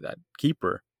that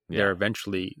keeper, they're yeah,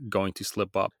 eventually going to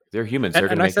slip up. they're humans. And They're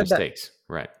going and to I make said that. mistakes,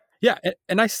 right? Yeah,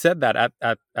 and I said that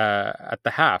at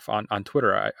the half on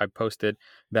Twitter. I posted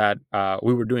that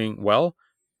we were doing well,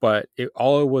 but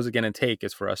all it was going to take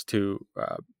is for us to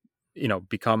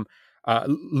become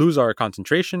lose our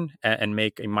concentration and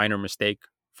make a minor mistake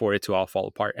for it to all fall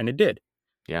apart, and it did.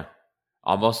 Yeah,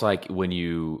 almost like when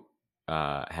you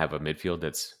have a midfield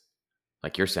that's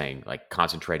like you're saying, like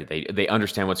concentrated. They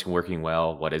understand what's working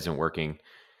well, what isn't working,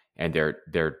 and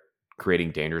they're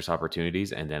creating dangerous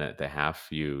opportunities. And then at the half,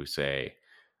 you say,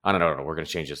 "I don't know, we're going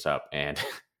to change this up," and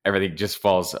everything just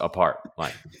falls apart.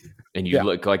 Like, and you Yeah,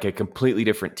 look like a completely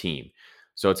different team.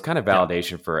 So it's kind of yeah,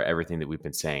 validation for everything that we've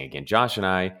been saying. Again, Josh and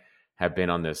I have been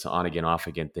on this on again, off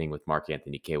again thing with Mark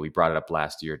Anthony K. We brought it up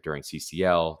last year during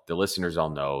CCL. The listeners all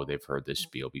know, they've heard this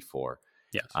spiel before.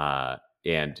 yes, Uh,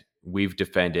 and we've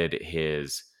defended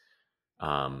his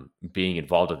being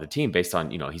involved with the team based on,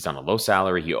 he's on a low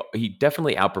salary. He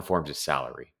definitely outperforms his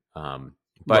salary,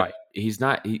 but right, he's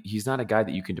not a guy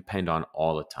that you can depend on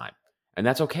all the time, and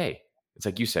that's okay. It's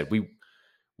like you said,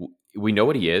 we know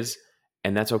what he is,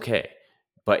 and that's okay.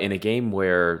 But in a game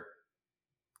where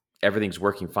everything's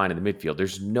working fine in the midfield,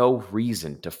 there's no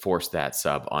reason to force that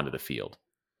sub onto the field.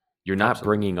 You're not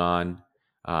absolutely, bringing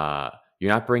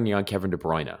on Kevin De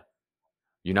Bruyne. yeah,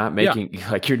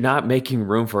 You're not making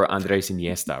room for Andres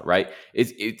Iniesta, right?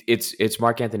 It's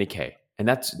Mark Anthony K, and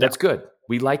yeah, that's good.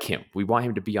 We like him. We want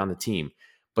him to be on the team,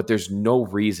 but there's no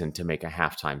reason to make a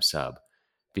halftime sub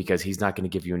because he's not going to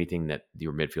give you anything that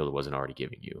your midfielder wasn't already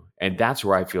giving you, and that's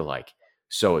where I feel like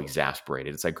so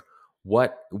exasperated. It's like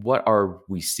what are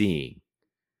we seeing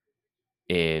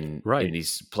in right,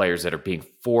 these players that are being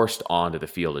forced onto the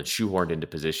field and shoehorned into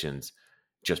positions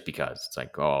just because it's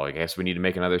like, oh, I guess we need to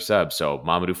make another sub. So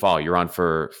Mamadou Fall, you're on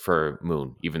for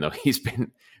Moon, even though he's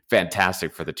been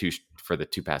fantastic for the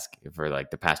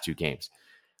past two games.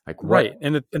 Like right. what?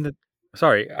 And the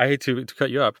sorry, I hate to cut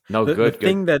you up. No, The good,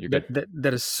 thing that you're that, good. that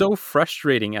that is so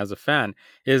frustrating as a fan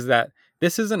is that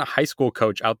this isn't a high school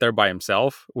coach out there by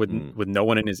himself Mm, with no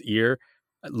one in his ear,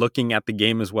 looking at the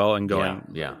game as well and yeah, going,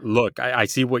 yeah. look, I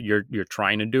see what you're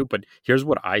trying to do, but here's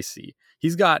what I see.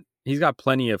 He's got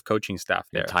plenty of coaching staff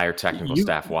there. Entire technical You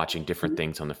staff watching different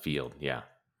things on the field. Yeah,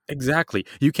 exactly.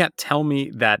 You can't tell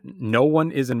me that no one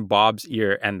is in Bob's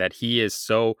ear and that he is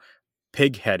so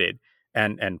pig-headed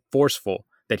and forceful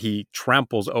that he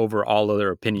tramples over all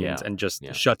other opinions yeah, and just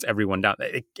yeah. shuts everyone down.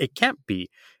 It can't be.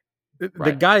 The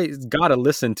Right. guy's got to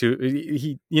listen to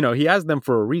he has them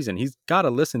for a reason. He's got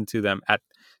to listen to them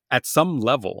at some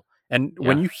level. And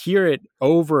when Yeah. you hear it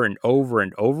over and over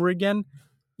and over again,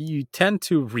 you tend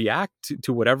to react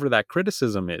to whatever that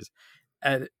criticism is.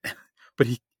 And, but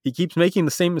he keeps making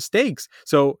the same mistakes.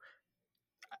 So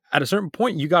at a certain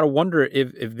point, you got to wonder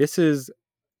if this is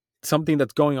something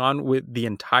that's going on with the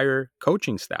entire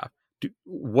coaching staff.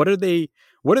 What are they?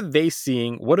 What are they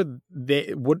seeing? What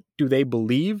do they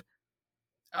believe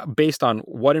based on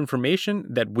what information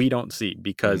that we don't see?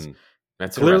 Because Mm,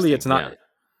 that's clearly, interesting. it's not.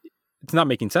 Yeah. It's not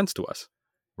making sense to us.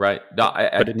 Right. No,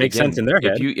 But it makes sense in again,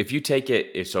 their if head. you take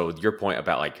it, so your point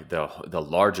about like the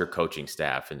larger coaching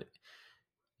staff, and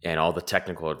and all the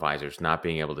technical advisors not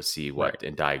being able to see Right. what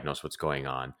and diagnose what's going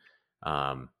on.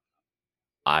 Um,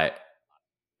 I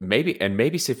maybe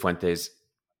Cifuentes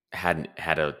hadn't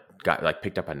had a got like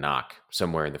picked up a knock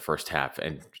somewhere in the first half,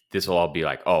 and this will all be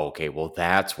like, oh, okay, well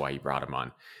that's why you brought him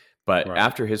on. But Right.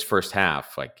 after his first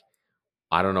half, like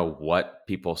I don't know what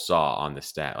people saw on the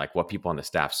stat, like what people on the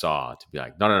staff saw to be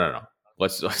like, no.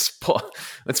 Let's pull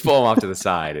him off to the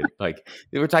side. And like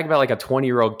they were talking about like a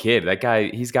 20-year-old kid. That guy,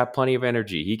 he's got plenty of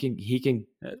energy. He can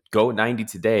go 90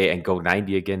 today and go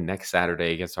 90 again next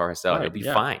Saturday against RSL. He'll Right. be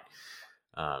Yeah. fine.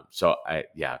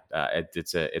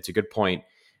 It's a good point.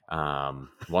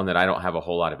 One that I don't have a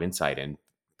whole lot of insight in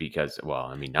because, well,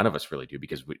 I mean, none of us really do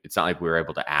because it's not like we were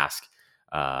able to ask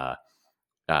uh,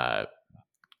 uh,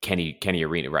 Kenny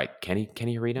Arena, right?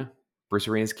 Kenny Arena, Bruce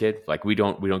Arena's kid. Like we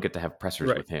don't get to have pressers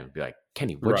Right. with him. Be like,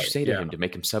 Kenny, what'd you Right. say to Yeah. him to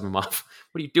make him sub him off?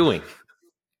 What are you doing?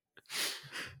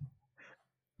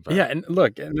 Yeah. But And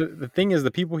look, and the thing is,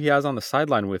 the people he has on the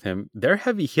sideline with him, they're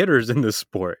heavy hitters in this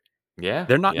sport. yeah,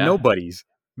 They're not yeah, nobodies.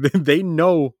 They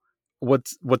know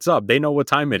what's up. They know what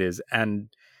time it is. And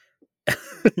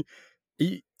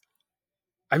he-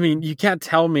 I mean, you can't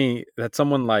tell me that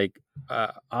someone like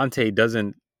Ante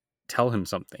doesn't tell him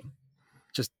something.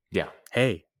 Just, yeah,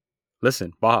 hey,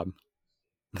 listen, Bob,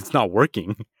 it's not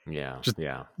working. yeah, Just,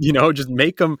 yeah. just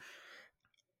make him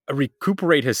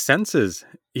recuperate his senses.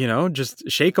 Just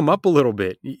shake him up a little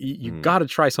bit. You Mm, got to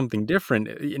try something different.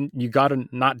 And you got to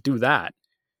not do that.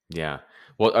 yeah.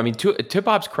 Well, I mean, to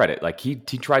Bob's credit, like he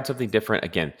tried something different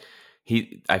again.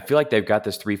 I feel like they've got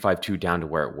this 3-5-2 down to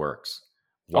where it works.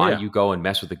 Oh, Why yeah. you go and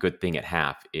mess with a good thing at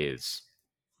half is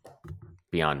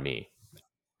beyond me.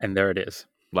 And there it is.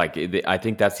 Like I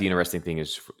think that's the interesting thing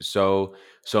is so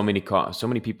many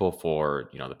people for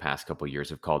the past couple of years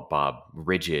have called Bob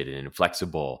rigid and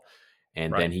inflexible,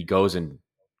 and then Right. he goes and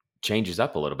changes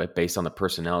up a little bit based on the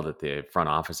personnel that the front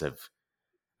office have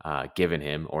given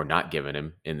him or not given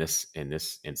him in this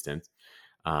instance.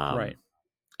 Um, Right.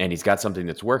 and he's got something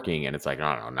that's working, and it's like,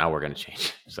 I don't know, now we're going to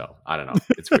change. So I don't know,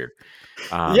 it's weird.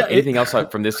 Yeah. Anything else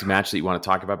from this match that you want to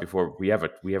talk about before we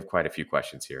have quite a few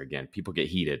questions here? Again, people get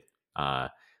heated, so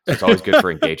it's always good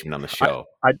for engagement on the I, show.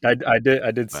 But I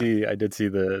did see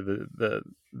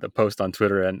the post on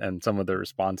Twitter and some of the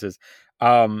responses.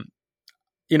 Um,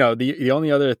 the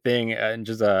only other thing, and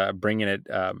just bringing it,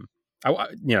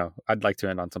 I'd like to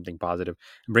end on something positive.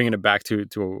 Bringing it back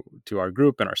to our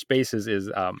group and our spaces is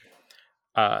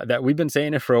that we've been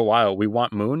saying it for a while. We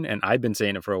want Moon, and I've been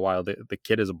saying it for a while. The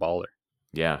kid is a baller,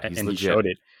 yeah, he's and he showed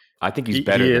legit. it. I think he's He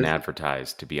better than is,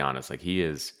 advertised, to be honest. Like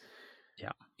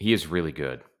yeah. he is really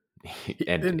good.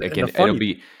 And And the again, it'll funny,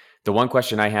 be the one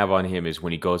question I have on him is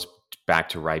when he goes back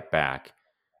to right back,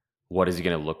 what is he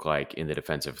going to look like in the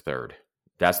defensive third?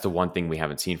 That's the one thing we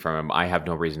haven't seen from him. I have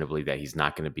no reason to believe that he's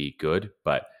not going to be good,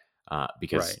 but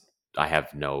because right? I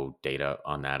have no data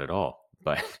on that at all.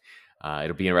 But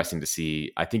it'll be interesting to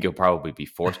see. I think he'll probably be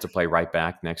forced to play right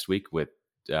back next week with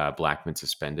Blackman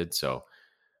suspended. So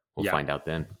we'll Yeah. find out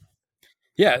then.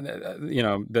 Yeah,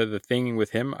 the thing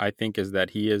with him, I think, is that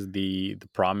he is the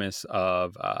promise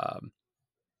of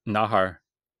Nahar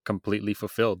completely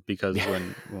fulfilled. Because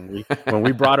when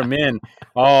we brought him in,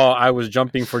 I was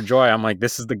jumping for joy. I'm like,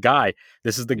 this is the guy.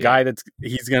 This is the Yeah. guy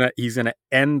he's gonna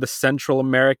end the Central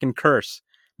American curse.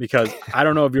 Because I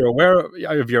don't know if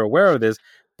you're aware of this,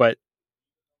 but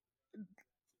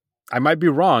I might be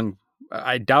wrong.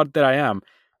 I doubt that I am.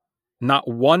 Not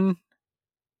one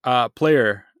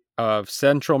player of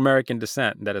Central American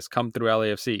descent that has come through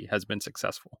LAFC has been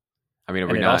successful. I mean, are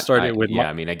And we it all not? started with Yeah.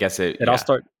 I mean, I guess it all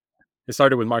start it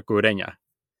started with Marco Ureña.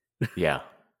 Yeah.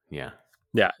 Yeah.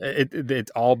 Yeah,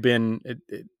 it's all been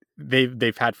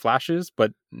they've had flashes,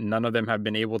 but none of them have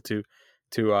been able to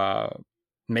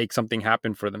make something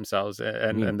happen for themselves.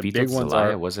 I mean, And the Vito big ones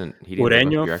are Zelaya he didn't live up to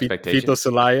Ureño, your Fito expectations.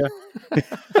 Celaya.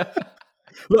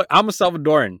 Look, I'm a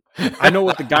Salvadoran. I know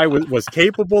what the guy was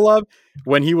capable of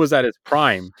when he was at his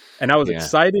prime. And I was Yeah.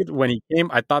 excited when he came.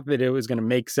 I thought that it was going to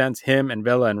make sense. Him and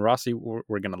Vela and Rossi were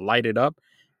going to light it up.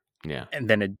 Yeah. And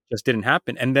then it just didn't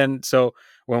happen. And then so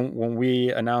when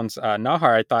we announced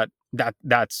Nahar, I thought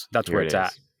that's Here where it it's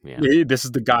at. is. Yeah. This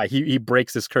is the guy. He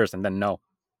breaks this curse. And then no.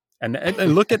 And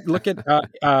look at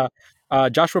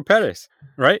Joshua Perez,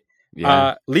 right? Yeah.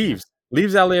 Yeah. Leaves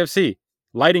LAFC,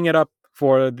 lighting it up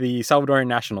for the Salvadorian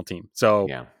national team. So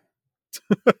Yeah.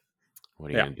 What are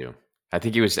you yeah, gonna do? I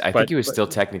think but he was still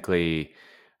technically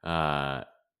a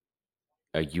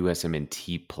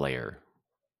USMNT player.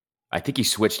 I think he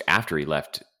switched after he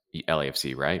left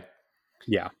LAFC, right?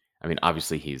 yeah, I mean,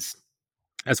 obviously he's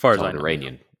as far as I know, yeah,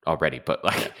 Salvadoranian already, but yeah,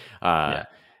 like uh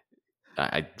yeah.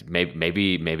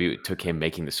 maybe it took him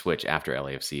making the switch after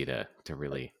LAFC to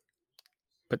really.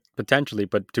 But potentially,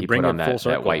 but to He put bring on it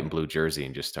full that white circle, and blue jersey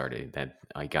and just started. That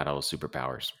I got all the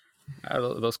superpowers.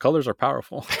 those colors are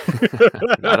powerful.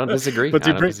 I don't disagree. but I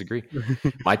to don't bring, disagree.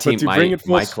 My but team, to bring my it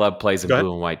my club plays in go ahead.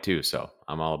 blue and white too, so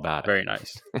I'm all about Very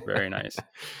nice, very nice.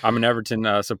 I'm an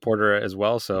Everton supporter as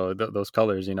well, so those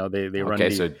colors, they run Okay,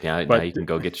 deep. so now But you can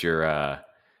go get your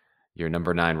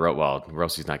number 9. Well,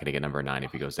 Rossi's not going to get number 9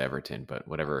 if he goes to Everton, but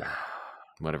whatever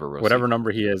Rossi whatever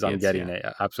number he is, I'm gets, getting yeah, it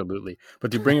absolutely.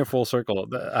 But to bring it full circle,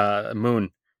 Moon,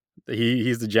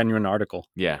 he's the genuine article.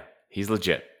 yeah, he's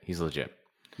legit. He's legit,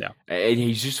 Yeah, and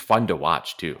he's just fun to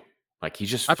watch too. Like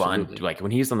he's just fun. absolutely. Like when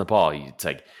he's on the ball, it's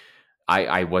like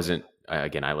I wasn't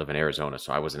again. I live in Arizona,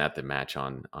 so I wasn't at the match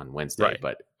on Wednesday, Right.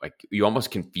 but like you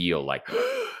almost can feel like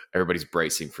everybody's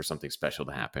bracing for something special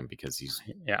to happen because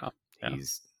Yeah. Yeah.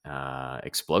 he's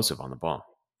explosive on the ball.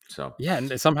 So Yeah,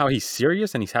 and somehow he's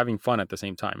serious and he's having fun at the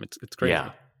same time. It's yeah,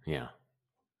 crazy. yeah,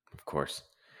 of course.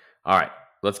 All right,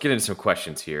 let's get into some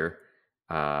questions here.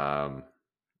 Um,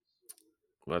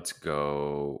 let's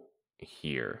go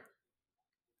here.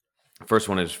 First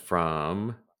one is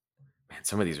from man.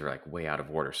 Some of these are like way out of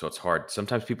order, so it's hard.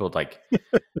 Sometimes people like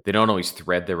they don't always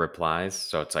thread their replies,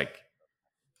 so it's like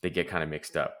they get kind of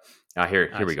mixed up.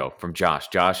 Here I we see. go from Josh.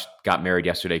 Josh got married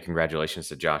yesterday. Congratulations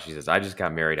to Josh. He says, "I just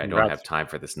got married. I don't have Congrats. time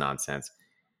for this nonsense."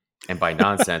 And by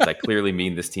nonsense, I clearly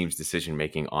mean this team's decision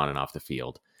making on and off the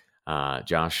field.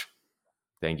 Josh,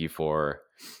 thank you for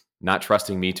not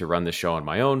trusting me to run the show on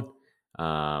my own,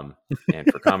 and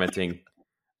for commenting.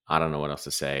 I don't know what else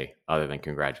to say other than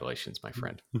congratulations, my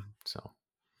friend. So,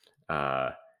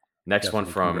 next one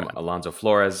Definitely from congrats. Alonzo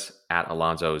Flores at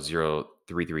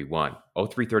Alonzo0331. Oh,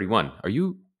 331. Are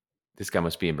you? This guy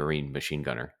must be a Marine machine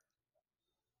gunner.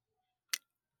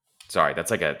 Sorry,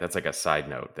 that's like a side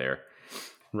note there.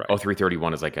 Right.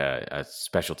 0331 is like a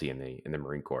specialty in the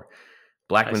Marine Corps. I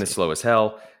Blackman is see. slow as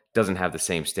hell. Doesn't have the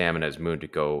same stamina as Moon to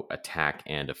go attack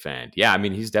and defend. Yeah, I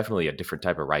mean he's definitely a different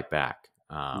type of right back.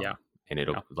 Yeah. And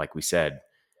it'll, Yeah. like we said,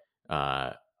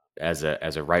 uh, as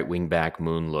a right wing back,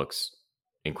 Moon looks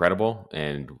incredible,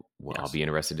 and I'll Yes. be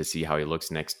interested to see how he looks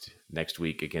next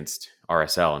week against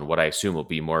RSL and what I assume will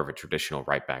be more of a traditional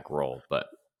right back role. But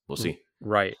we'll see.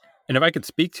 Right. And if I could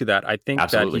speak to that, I think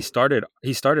that he Absolutely.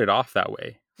 started off that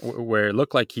way, where it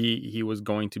looked like he was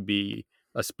going to be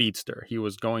a speedster. He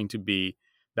was going to be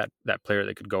that player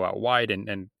that could go out wide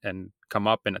and come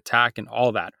up and attack and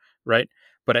all that, right?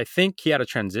 But I think he had a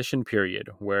transition period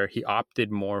where he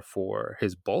opted more for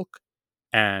his bulk,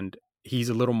 and he's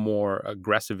a little more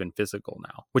aggressive and physical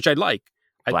now, which I like.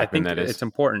 I Blackman, think that is. it's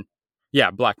important. Yeah,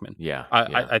 Blackman. Yeah, I,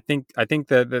 yeah. I, I think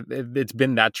that it's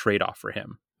been that trade off for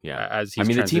him Yeah. as I he's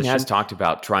mean, the team has transitioned. talked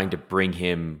about trying to bring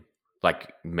him,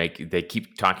 they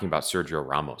keep talking about Sergio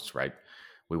Ramos, right?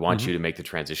 We want Hmm. you to make the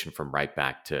transition from right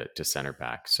back to center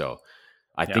back. So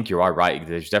I Yeah, think you are right.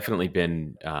 There's definitely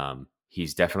been,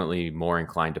 he's definitely more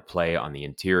inclined to play on the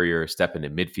interior, step into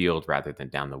midfield rather than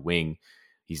down the wing.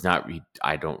 He's not,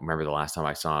 I don't remember the last time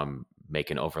I saw him make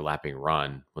an overlapping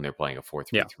run when they're playing a 4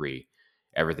 3 yeah, 3.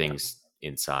 yeah. Everything's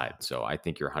inside. So I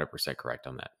think you're 100% correct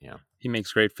on that. Yeah. He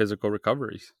makes great physical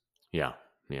recoveries. Yeah.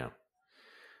 Yeah.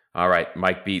 All right.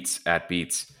 Mike Beats at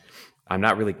Beats. I'm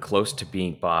not really close to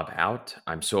being Bob out.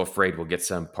 I'm so afraid we'll get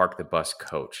some park the bus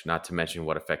coach, not to mention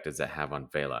what effect does that have on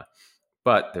Vela.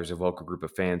 But there's a vocal group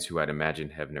of fans who I'd imagine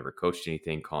have never coached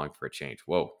anything calling for a change.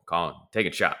 Whoa, Colin,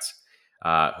 taking shots.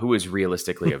 Who is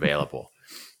realistically available?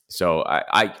 So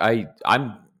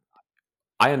I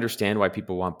understand why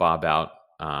people want Bob out.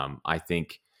 I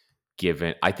think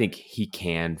he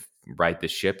can right the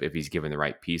ship if he's given the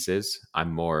right pieces.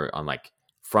 I'm more on like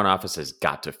front office has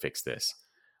got to fix this.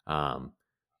 Um,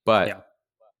 but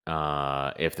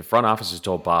Yeah, if the front office has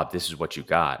told Bob this is what you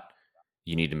got,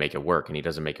 you need to make it work, and he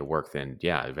doesn't make it work, then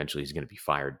yeah, eventually he's going to be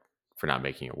fired for not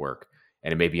making it work.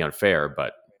 And it may be unfair,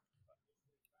 but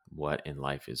what in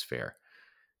life is fair?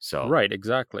 So right.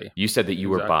 Exactly. you said that you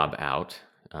were Exactly. Bob out.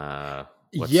 Yeah,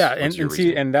 What's your and see,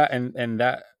 reasoning? and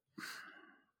that.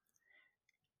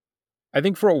 I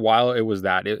think for a while it was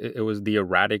that it was the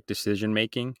erratic decision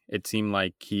making. It seemed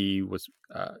like he was.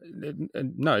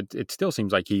 No, it still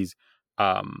seems like he's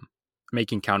um,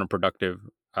 making counterproductive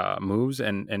moves,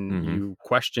 and Hmm. you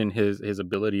question his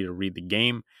ability to read the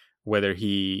game, whether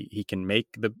he can make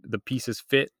the pieces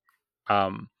fit.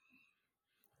 Um,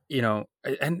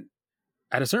 and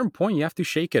at a certain point, you have to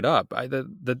shake it up.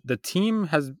 The team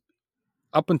has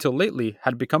up until lately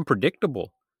had become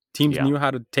predictable. Teams Yeah, knew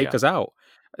how to take yeah, us out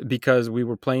because we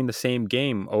were playing the same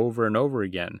game over and over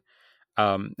again.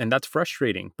 And that's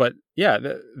frustrating. But yeah,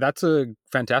 that's a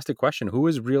fantastic question. Who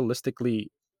is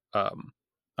realistically um,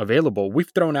 available?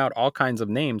 We've thrown out all kinds of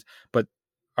names, but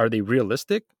are they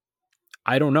realistic?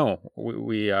 I don't know.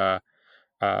 We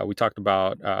talked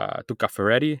about Tuca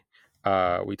Ferretti.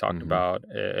 We talked Hmm. about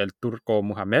El Turco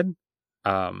Muhammad.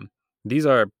 Um, these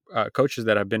are coaches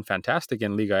that have been fantastic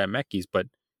in Liga MX, but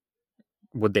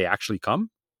would they actually come?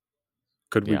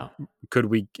 Could we Yeah. could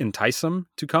we entice them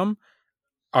to come?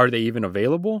 Are they even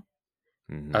available?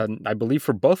 Hmm. I believe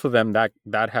for both of them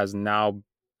that has now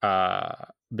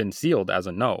been sealed as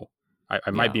a no. I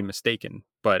might Yeah. be mistaken,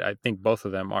 but I think both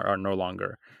of them are no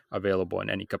longer available in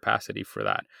any capacity for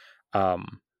that.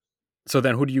 Um, so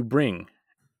then, who do you bring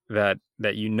that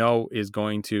you know is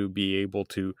going to be able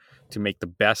to make the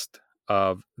best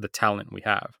of the talent we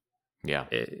have? Yeah.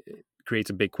 It creates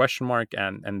a big question mark,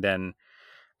 and then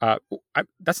uh,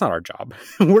 that's not our job.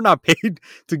 We're not paid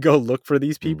to go look for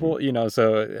these Hmm. people,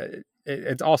 so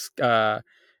it's all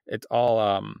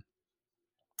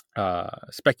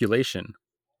speculation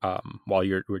while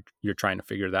you're trying to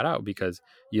figure that out, because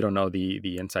you don't know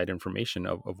the inside information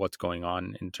of what's going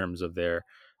on in terms of their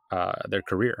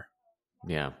career.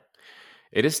 Yeah.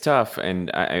 It is tough, and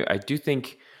I do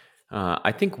think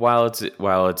I think while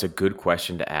it's a good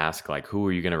question to ask, like who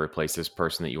are you going to replace this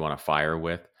person that you want to fire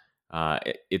with?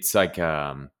 It's like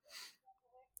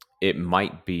it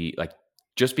might be like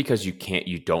just because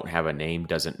you don't have a name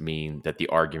doesn't mean that the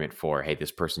argument for hey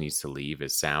this person needs to leave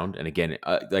is sound. And again,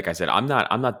 like I said, I'm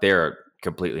not there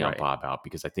completely on Right. Bob out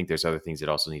because I think there's other things that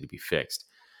also need to be fixed.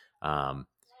 Um,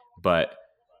 but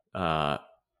uh,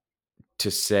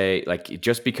 to say like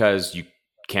just because you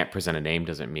can't present a name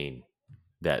doesn't mean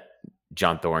that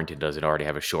John Thornton doesn't already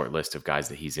have a short list of guys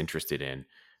that he's interested in,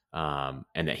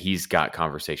 and that he's got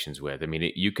conversations with. I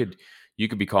mean, you could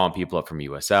be calling people up from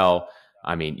USL.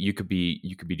 I mean, you could be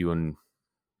doing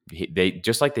they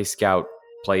just like they scout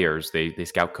players, they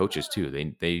scout coaches too.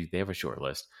 They have a short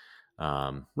list.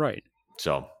 Um, Right.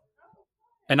 so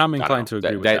And I'm I don't inclined know to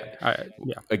agree that with that. that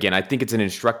Yeah. again. I think it's an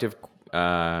instructive.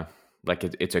 Like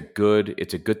it's a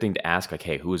good thing to ask. Like,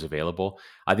 hey, who is available?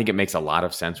 I think it makes a lot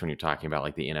of sense when you're talking about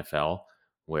like the NFL,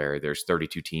 where there's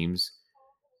 32 teams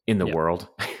in the Yeah. world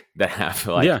that have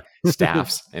like Yeah.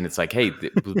 staffs, and it's like, hey,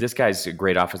 this guy's a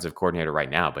great offensive coordinator right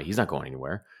now, but he's not going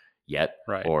anywhere yet,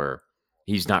 Right. or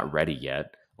he's not ready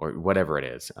yet, or whatever it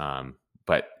is.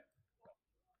 But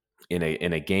in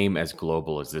a game as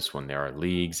global as this one, there are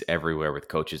leagues everywhere with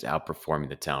coaches outperforming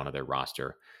the talent of their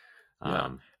roster,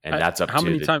 Yeah. and that's up How to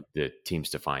many the times the teams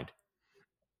to find.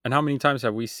 and how many times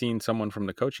have we seen someone from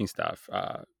the coaching staff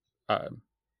uh,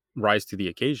 rise to the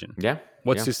occasion? Yeah,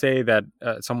 What's yeah, to say that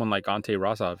someone like Ante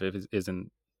Razov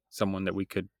isn't someone that we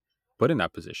could put in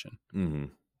that position? hmm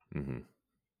hmm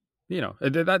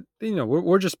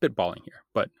We're just spitballing here,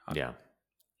 but yeah.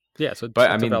 yeah, so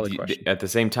But I it's a mean, valid question. at the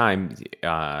same time,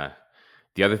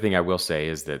 the other thing I will say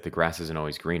is that the grass isn't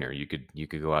always greener. You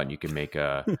could go out and you can make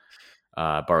a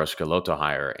Barros Schelotto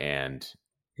hire, and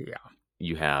Yeah.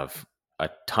 you have a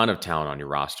ton of talent on your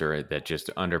roster that just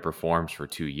underperforms for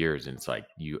 2 years, and it's like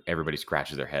everybody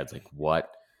scratches their heads like,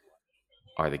 what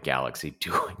are the Galaxy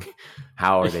doing?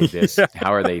 How are they this? Yeah.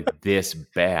 How are they this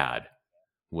bad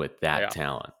with that Yeah.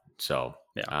 talent? So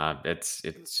Yeah.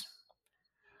 it's.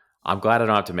 I'm glad I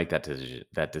don't have to make that decision.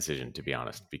 That decision, to be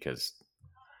honest, because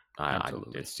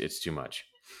Absolutely. it's too much.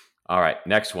 All right,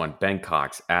 next one. Ben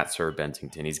Cox at Sir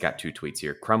Bentington. He's got two tweets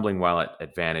here. Crumbling while at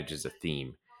advantage is a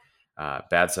theme.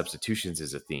 Bad substitutions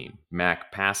is a theme.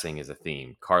 Mac passing is a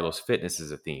theme. Carlos fitness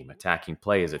is a theme. Attacking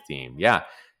play is a theme. Yeah,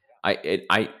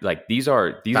 I like these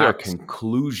are Facts.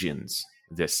 conclusions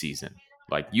this season.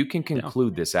 Like you can Yeah.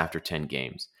 conclude this after 10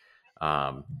 games.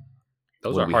 Um,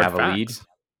 Those when are we hard have a lead, facts.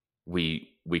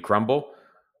 we crumble.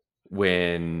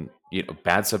 When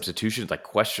bad substitutions like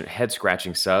question head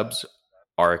scratching subs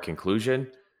are a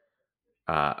conclusion.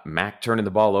 Mac turning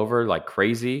the ball over like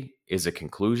crazy is a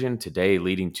conclusion today,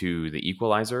 leading to the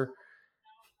equalizer.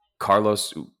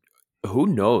 Carlos, who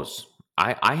knows?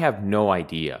 I have no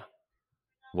idea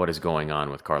what is going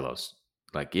on with Carlos.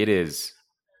 Like it is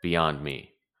beyond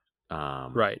me.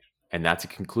 Um, Right. and that's a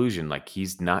conclusion. Like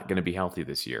he's not going to be healthy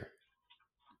this year.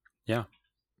 Yeah.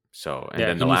 So, and Yeah.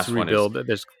 then He the needs to last one is rebuild.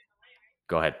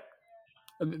 go ahead.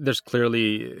 There's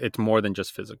clearly it's more than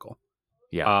just physical.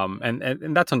 Yeah.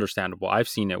 And that's understandable. I've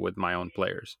seen it with my own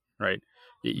players, right?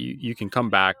 You can come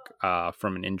back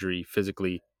from an injury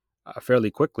physically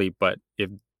fairly quickly, but if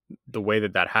the way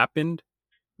that happened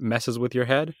messes with your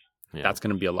head, Yeah. that's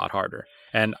going to be a lot harder.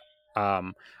 And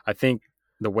I think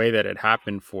the way that it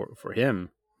happened for him,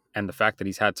 and the fact that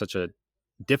he's had such a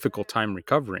difficult time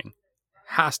recovering,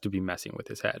 has to be messing with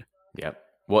his head. Yep.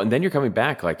 Well, and then you're coming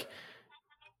back like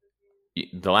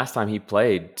the last time he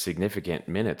played significant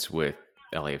minutes with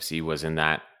LAFC was in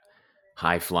that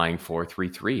high flying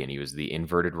 4-3-3, and he was the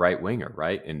inverted right winger,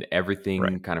 right? And Right.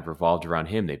 everything kind of revolved around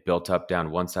him. They built up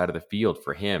down one side of the field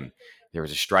for him. There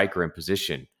was a striker in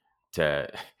position to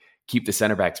keep the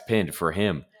center backs pinned for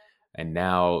him. And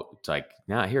now it's like,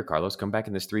 now here, Carlos, come back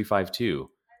in this 3-5-2,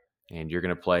 and you're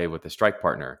going to play with a strike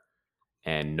partner,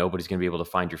 and nobody's going to be able to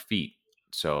find your feet.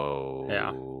 Yeah.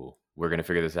 So we're going to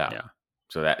figure this out. Yeah.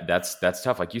 So that's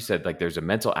tough. Like you said, like there's a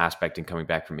mental aspect in coming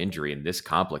back from injury, and this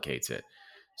complicates it.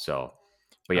 So,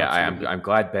 but yeah, Absolutely. I'm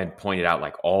glad Ben pointed out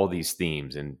like all these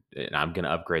themes, and I'm going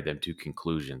to upgrade them to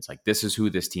conclusions. Like this is who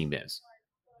this team is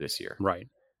this year. Right.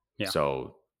 Yeah.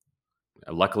 So,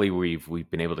 luckily we've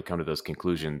been able to come to those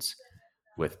conclusions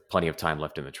with plenty of time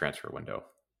left in the transfer window.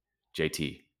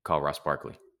 JT, call Ross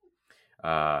Barkley.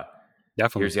 Uh, Here's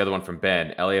Definitely. the other one from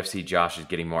Ben. LAFC Josh is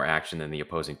getting more action than the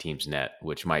opposing team's net,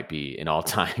 which might be an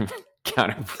all-time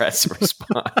counter press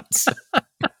response.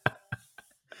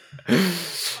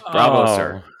 Bravo,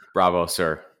 sir. Oh, Bravo,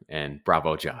 sir. And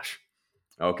bravo, Josh.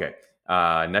 Okay.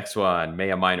 Next one,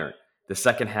 Maya Minor. The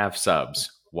second half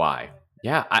subs. Why?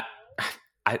 Yeah,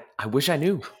 I wish I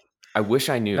knew. I wish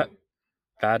I knew. that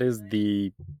that is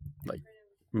the like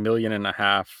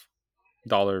 $1.5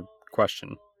 million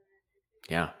question.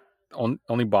 Yeah.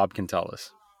 Only Bob can tell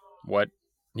us what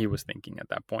he was thinking at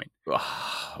that point.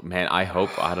 Oh, man, I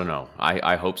don't know.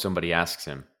 I hope somebody asks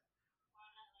him.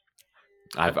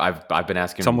 I've been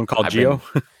asking Someone called Geo.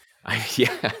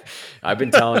 Yeah, I've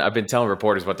been telling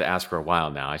reporters what to ask for a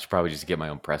while now. I should probably just get my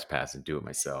own press pass and do it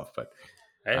myself. But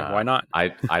Hey, why not?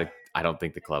 I don't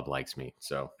think the club likes me,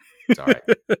 so it's all right.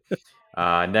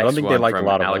 I don't Next think they one like a from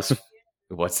lot of us. Alex.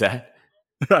 What's that?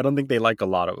 I don't think they like a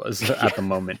lot of us Yeah. at the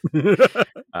moment.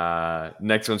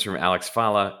 Next one's from Alex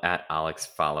Fala at Alex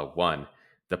Fala1.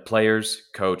 The players,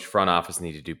 coach, front office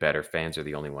need to do better. Fans are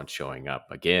the only ones showing up.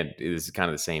 Again, this is kind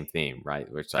of the same theme, right?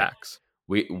 Where it's like, Facts.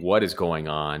 what is going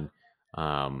on?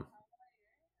 Um,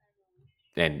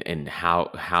 and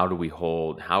how do we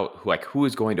hold who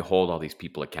is going to hold all these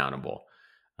people accountable?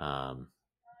 Um,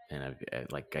 and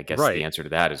I guess the Right. answer to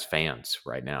that is fans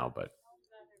right now. But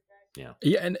yeah,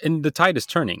 Yeah, and the tide is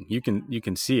turning. You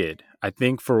can see it. I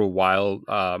think for a while,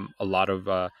 a lot of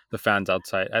the fans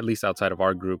outside, at least outside of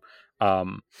our group,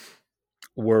 um,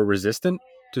 were resistant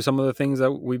to some of the things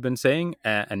that we've been saying,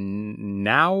 and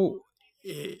now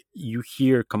you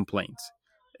hear complaints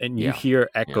and you yeah, hear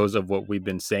yeah, echoes of what we've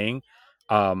been saying,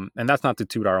 and that's not to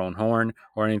toot our own horn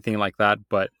or anything like that,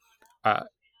 but uh,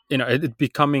 it's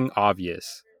becoming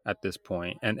obvious at this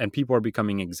point, and people are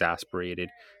becoming exasperated,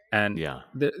 and yeah.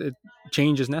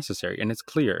 change is necessary, and it's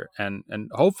clear, and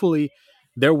hopefully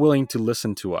they're willing to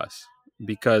listen to us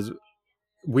because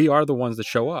we are the ones that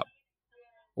show up.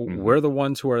 Hmm. We're the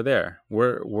ones who are there.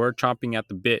 We're chomping at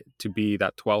the bit to be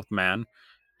that 12th man,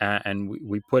 and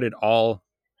we put it all,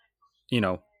 you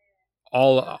know,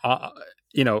 all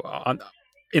on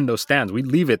in those stands. We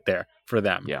leave it there for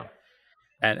them, Yeah,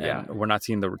 yeah. and we're not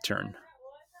seeing the return.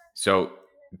 So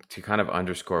to kind of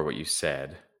underscore what you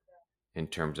said in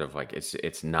terms of like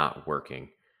it's not working,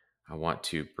 I want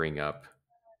to bring up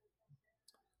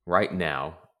right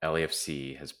now.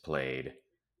 LAFC has played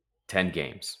 10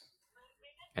 games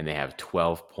and they have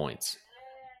 12 points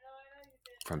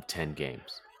from 10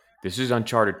 games. This is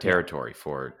uncharted Yeah, territory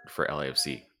for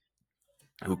LAFC,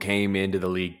 who came into the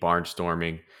league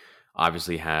barnstorming.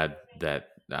 Obviously, had that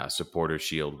supporter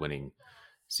shield winning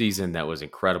season that was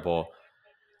incredible.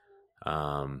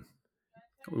 Um,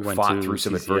 we went Fought to through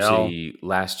some CCL. adversity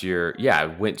last year. Yeah,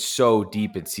 went so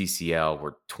deep in CCL.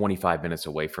 We're 25 minutes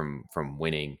away from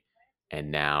winning,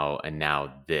 and now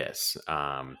this.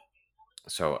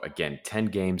 So again, 10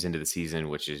 games into the season,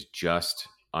 which is just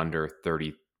under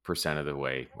 30% of the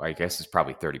way. I guess it's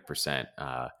probably 30%.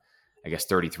 I guess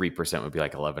 33% would be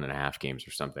like 11 and a half games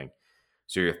or something.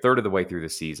 So you're a third of the way through the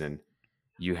season.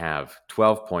 You have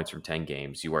 12 points from 10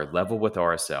 games. You are level with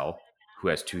RSL, who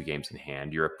has 2 games in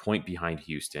hand. You're a point behind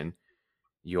Houston.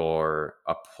 You're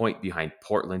a point behind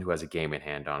Portland, who has a game in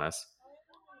hand on us.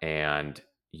 And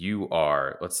you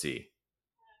are, let's see,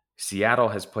 Seattle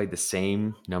has played the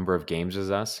same number of games as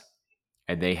us,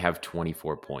 and they have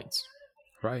 24 points.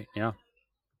 Right. Yeah.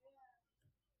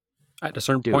 At a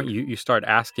certain point, Dude, you start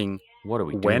asking what are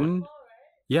we doing? when.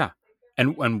 Yeah,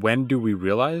 and when do we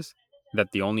realize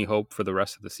that the only hope for the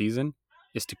rest of the season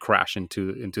is to crash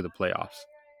into the playoffs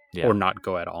or Yeah. not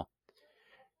go at all?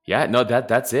 Yeah, no,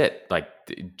 that's it. Like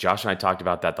Josh and I talked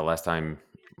about that the last time.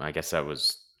 I guess that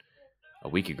was a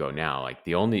week ago now. Like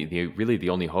the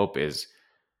only hope is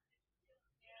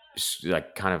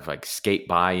like kind of like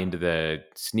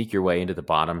sneak your way into the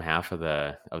bottom half of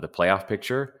the playoff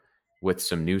picture with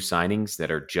some new signings that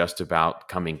are just about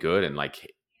coming good and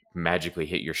like magically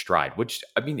hit your stride, which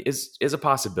I mean is a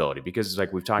possibility because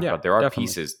like we've talked Yeah, about, there are definitely.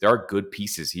 pieces, there are good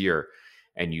pieces here,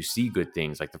 and you see good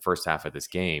things like the first half of this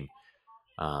game.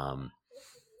 Um,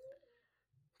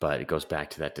 but it goes back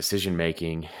to that decision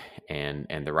making and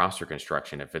the roster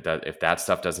construction. If that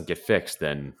stuff doesn't get fixed,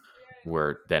 then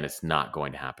it's not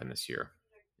going to happen this year,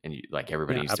 and like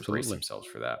everybody Yeah, needs to brace absolutely. themselves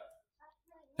for that.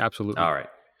 Absolutely. All right,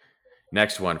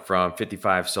 next one from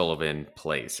 55 Sullivan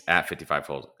Place at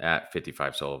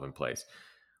 55 Sullivan Place.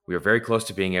 We are very close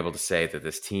to being able to say that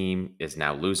this team is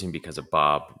now losing because of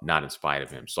Bob, not in spite of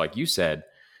him. So, like you said,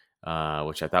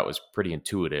 which I thought was pretty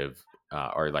intuitive,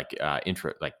 or like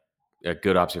like a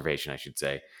good observation, I should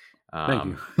say. Thank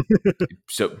you. Um,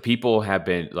 so people have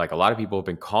been like a lot of people have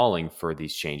been calling for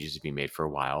these changes to be made for a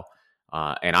while,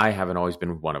 and I haven't always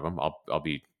been one of them.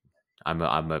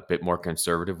 I'm a bit more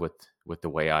conservative with the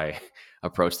way I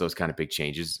approach those kind of big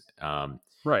changes.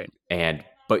 Right. And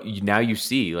but now you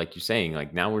see, like you're saying,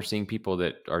 like now we're seeing people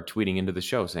that are tweeting into the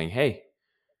show saying, "Hey,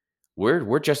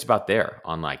 we're just about there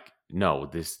on like no,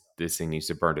 this thing needs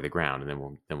to burn to the ground, and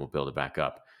then we'll build it back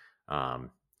up."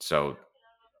 So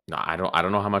no, I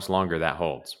don't know how much longer that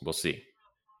holds. We'll see.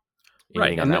 Right.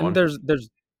 Anything on And that then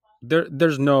one?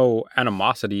 there's no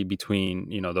animosity between,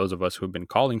 those of us who have been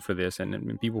calling for this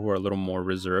and people who are a little more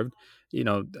reserved.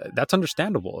 That's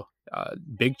understandable.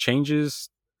 Big changes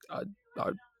uh,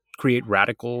 uh, create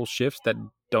radical shifts that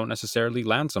don't necessarily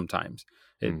land sometimes.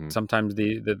 Hmm. Sometimes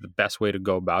the best way to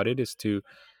go about it is to,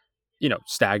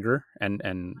 stagger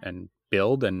and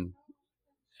build and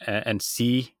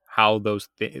see how those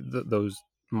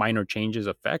minor changes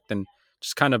affect, and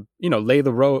just kind of, lay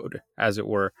the road, as it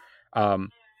were.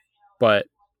 But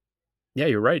yeah,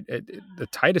 you're right. The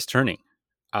tide is turning,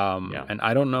 Yeah. and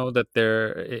I don't know that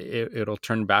it'll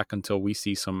turn back until we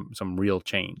see some real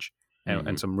change and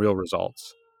Hmm. some real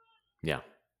results. Yeah.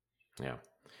 Yeah.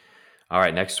 All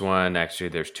right. Next one. Actually,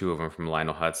 there's two of them from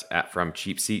Lionel Hutz at from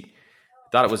Cheap Seat.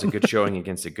 Thought it was a good showing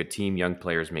against a good team. Young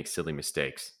players make silly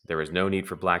mistakes. There was no need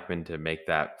for Blackman to make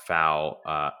that foul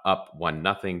up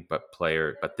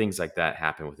 1-0, but things like that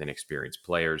happen with inexperienced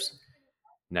players.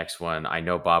 Next one. I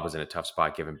know Bob was in a tough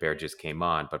spot given Bear just came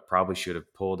on, but probably should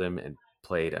have pulled him and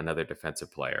played another defensive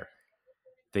player.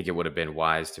 Think it would have been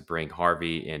wise to bring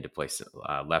Harvey in to play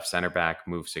left center back,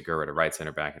 move Segura to right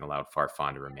center back, and allowed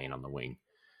Farfan to remain on the wing.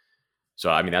 So,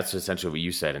 I mean, that's essentially what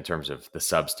you said in terms of the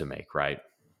subs to make, right?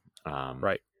 Um,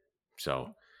 Right.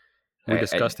 so, We I,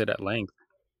 discussed it at length.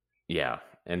 yeah,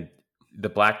 and the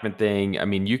Blackman thing. I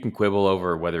mean, you can quibble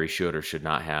over whether he should or should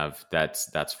not have.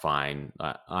 That's fine.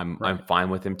 I'm Right. fine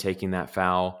with him taking that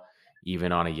foul,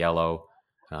 even on a yellow,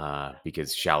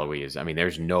 because Shallowy is. I mean,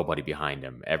 there's nobody behind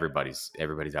him. Everybody's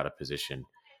out of position.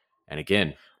 And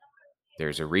again,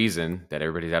 there's a reason that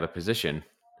everybody's out of position.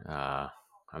 Uh,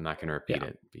 I'm not going to repeat Yeah.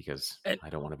 it because And, I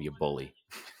don't want to be a bully.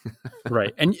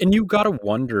 right. And you got to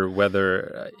wonder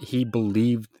whether he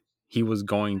believed he was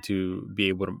going to be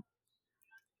able to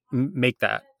make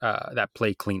that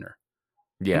play cleaner.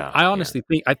 And Yeah, I yeah. honestly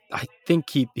think I think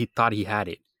he thought he had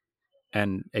it,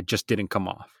 and it just didn't come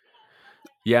off.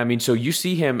 Yeah, I mean, so you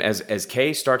see him as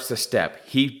Kay starts to step,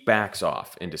 he backs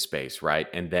off into space, right?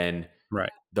 And then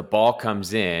Right. the ball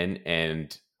comes in,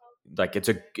 and like it's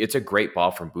a great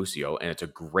ball from Busio, and it's a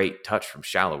great touch from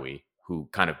Shallowy, who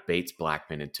kind of baits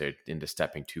Blackman into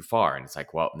stepping too far. And it's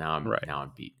like, well, Right. now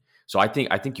I'm beat. So I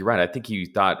think you're right. I think he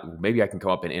thought maybe I can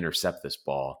come up and intercept this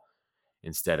ball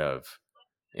instead of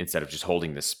just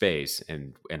holding the space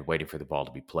and waiting for the ball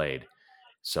to be played.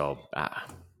 So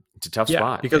it's a tough Yeah,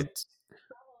 spot. because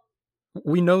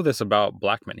we know this about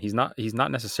Blackman. He's not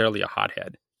necessarily a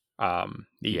hothead.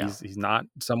 Yeah. He's not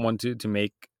someone to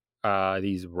make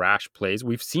these rash plays.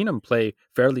 We've seen him play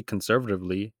fairly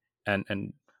conservatively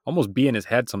and almost be in his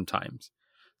head sometimes.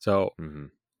 So Hmm.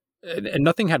 and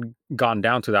nothing had gone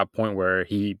down to that point where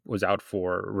he was out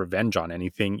for revenge on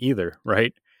anything either,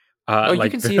 right? Oh, you Like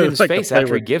can see it in his like the face play after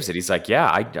he where gives it. He's like, "Yeah,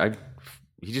 I."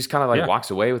 He just kind of like yeah, walks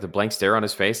away with a blank stare on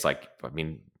his face. Like, I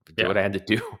mean, do yeah, what I had to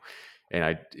do, and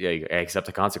I accept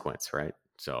the consequence, right?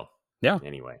 So, yeah.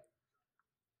 anyway,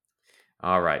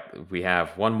 all right, we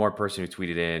have one more person who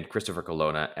tweeted in, Christopher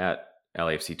Colonna at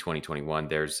LAFC 2021.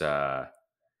 There's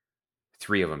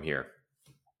three of them here.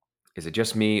 Is it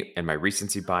just me and my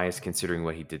recency bias considering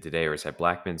what he did today, or is that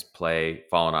Blackman's play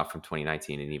fallen off from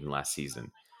 2019 and even last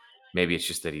season? Maybe it's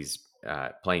just that he's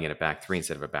playing in a back three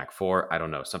instead of a back four. I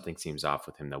don't know. Something seems off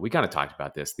with him, though. We kind of talked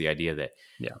about this. The idea that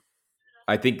Yeah.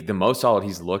 I think the most solid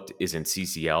he's looked is in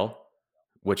CCL,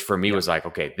 which for me Yeah, was like,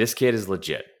 okay, this kid is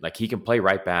legit. Like he can play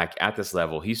right back at this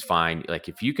level. He's fine. Like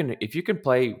if you can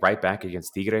play right back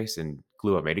against Tigres and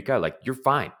Club America, like you're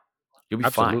fine. You'll be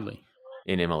fine absolutely.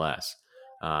 in MLS.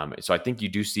 So I think you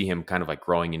do see him kind of like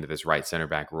growing into this right center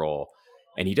back role,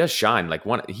 and he does shine. Like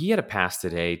he had a pass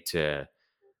today to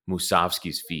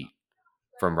Musovski's feet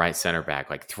from right center back,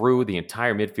 like through the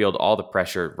entire midfield, all the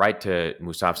pressure right to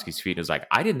Musovski's feet. It was like,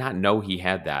 I did not know he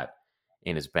had that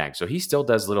in his bag. So he still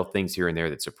does little things here and there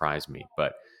that surprise me,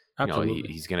 but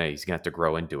Absolutely. he's gonna have to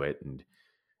grow into it. And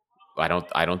I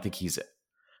don't think he's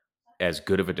as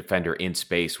good of a defender in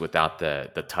space without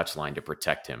the touch line to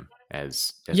protect him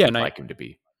as Yeah, we'd and like him to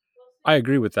be. I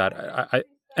agree with that.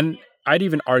 And I'd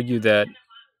even argue that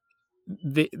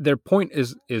their point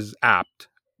is apt,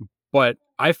 but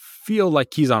I feel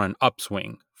like he's on an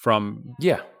upswing from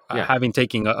Yeah, yeah, having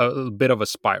taken a bit of a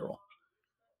spiral.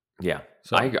 yeah.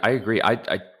 So I agree.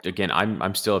 I again,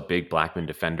 I'm still a big Blackman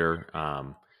defender.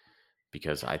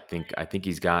 Because I think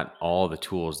he's got all the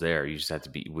tools there. You just have to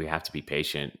be we have to be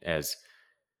patient as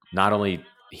not only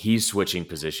he's switching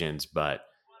positions, but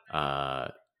uh,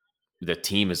 the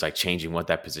team is like changing what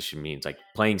that position means. Like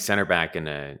playing center back in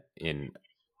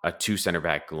a two center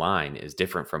back line is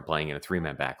different from playing in a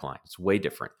 3-man back line. It's way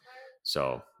different.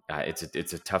 So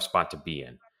it's a tough spot to be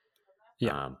in.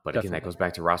 yeah, But again, that definitely. goes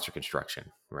back to roster construction,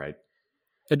 right?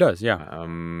 It does, yeah.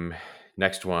 Um,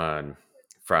 Next one,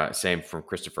 same from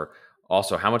Christopher.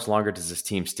 Also, how much longer does this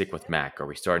team stick with Mac? Are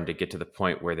we starting to get to the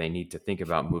point where they need to think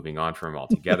about moving on from him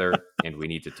altogether? And we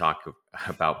need to talk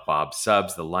about Bob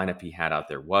Subs. The lineup he had out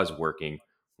there was working.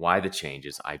 Why the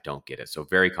changes? I don't get it. So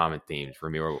very common themes.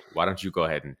 Ramiro, why don't you go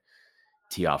ahead and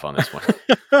tee off on this one?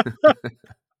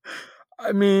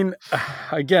 I mean,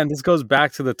 again, this goes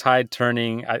back to the tide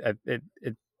turning.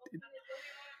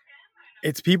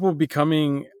 It's people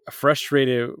becoming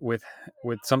frustrated with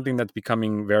something that's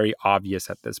becoming very obvious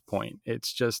at this point.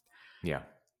 It's just Yeah.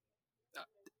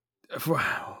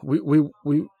 we we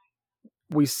we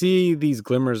we see these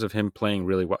glimmers of him playing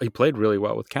really well. He played really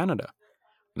well with Canada.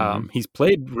 Hmm. He's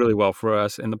played really well for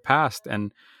us in the past,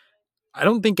 and I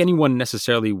don't think anyone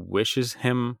necessarily wishes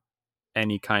him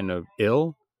any kind of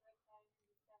ill,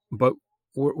 but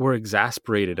we're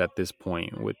exasperated at this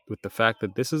point with the fact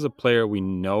that this is a player we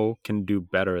know can do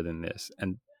better than this,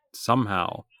 and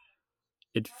somehow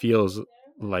it feels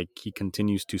like he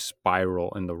continues to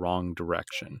spiral in the wrong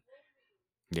direction.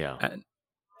 Yeah. And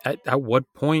at what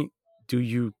point do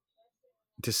you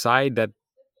decide that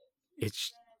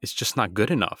it's just not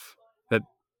good enough,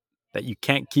 that you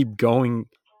can't keep going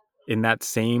in that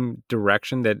same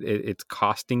direction, that it's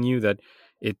costing you, that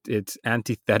it's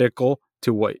antithetical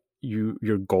to what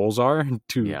your goals are,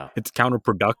 to Yeah. it's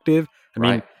counterproductive. I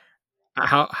mean, Right.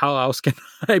 how else can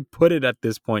I put it at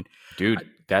this point? I, Dude,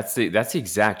 that's the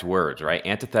exact words, right?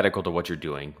 Antithetical to what you're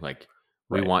doing. Like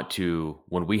we right. want to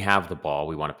when we have the ball,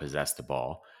 we want to possess the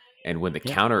ball. And when the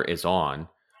Yeah. counter is on,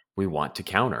 we want to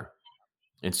counter.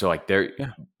 And so like Yeah,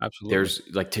 absolutely. there's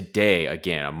like today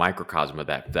again, a microcosm of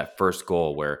that first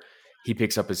goal where he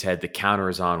picks up his head, the counter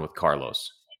is on with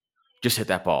Carlos. Just hit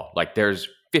that ball. Like there's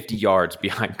 50 yards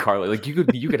behind Carlos. Like you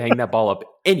could hang that ball up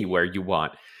anywhere you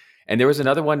want. And there was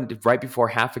another one right before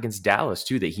half against Dallas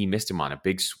too that he missed him on a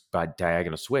big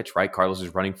diagonal switch. Right, Carlos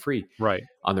is running free Right.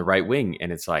 on the right wing,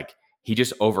 and it's like he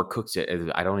just overcooks it.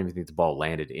 I don't even think the ball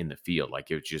landed in the field; like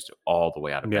it was just all the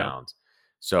way out of Yeah. bounds.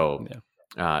 So,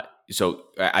 Yeah.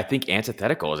 I think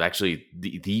antithetical is actually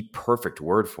the perfect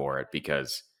word for it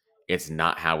because it's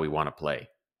not how we want to play.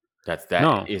 That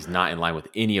No. is not in line with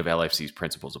any of LFC's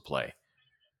principles of play.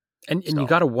 And you So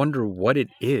got to wonder what it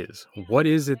is. What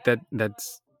is it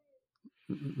that's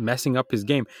messing up his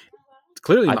game? It's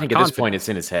clearly I not think at this point it's confidence.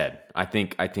 in his head. I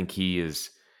think he is.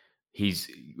 He's.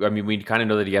 I mean, we kind of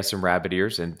know that he has some rabbit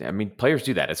ears, and I mean, players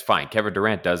do that. It's fine. Kevin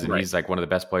Durant does, and Right. he's like one of the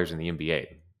best players in the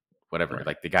NBA. Whatever. Right.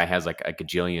 Like the guy has like a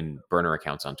gajillion burner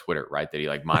accounts on Twitter, right? That he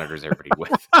like monitors everybody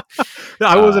with.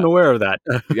 I wasn't Uh, aware of that.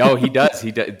 oh, he does.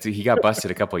 He does. He got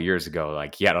busted a couple of years ago.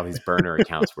 Like he had all these burner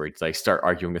accounts where he'd like start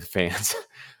arguing with fans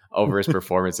over his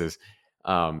performances.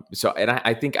 And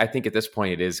I think at this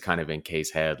point it is kind of in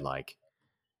K's head, like.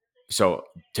 So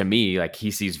to me, like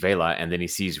he sees Vela and then he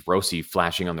sees Rossi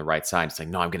flashing on the right side. It's like,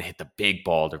 no, I'm going to hit the big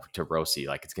ball to Rossi.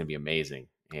 Like it's going to be amazing.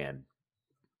 And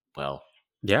well,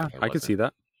 Yeah, it I could wasn't. see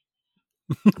that.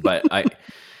 But I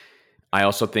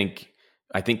also think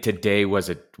today was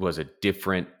a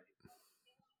different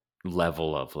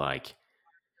level of like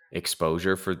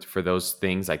exposure for those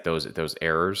things, like those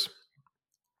errors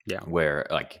Yeah. where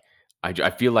like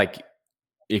I feel like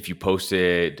if you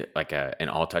posted like an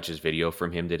all touches video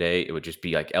from him today, it would just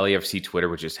be like LAFC Twitter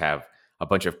would just have a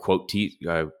bunch of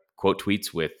quote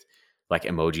tweets with like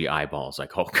emoji eyeballs,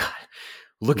 like, oh God,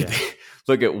 look at Yeah,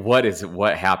 look at what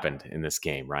happened in this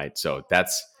game, right? So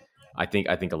that's I think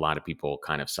a lot of people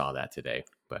kind of saw that today.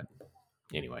 But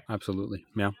anyway, absolutely.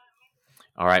 Yeah.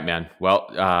 all right, man. Well,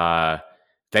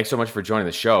 thanks so much for joining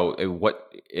the show. What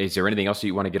is there anything else that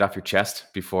you want to get off your chest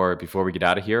before we get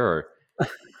out of here, or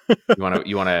you want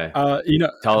to You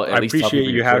know, tell I at least tell appreciate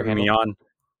people your you Twitter having me handle?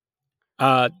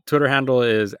 on. Twitter handle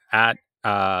is at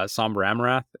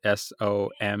Somberamrath,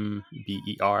 SOMBERAMARHTH.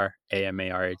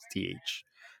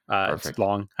 It's Perfect.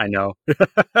 long, I know.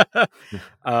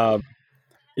 um,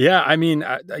 yeah, I mean,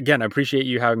 again, I appreciate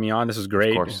you having me on. This is Of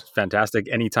great. course. It's fantastic.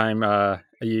 Anytime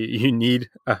you need,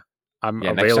 I'm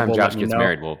Yeah. Next time available. Let Josh me gets know.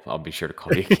 married, I'll be sure to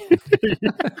call you again.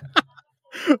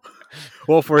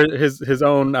 Well, for his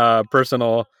own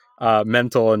personal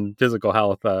mental and physical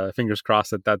health, fingers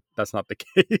crossed that's not the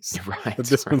case. That Right.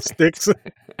 this one Right. sticks.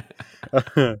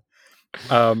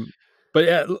 um, but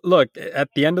yeah, look, at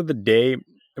the end of the day,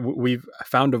 we've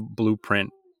found a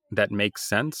blueprint that makes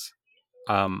sense.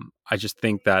 I just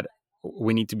think that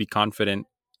we need to be confident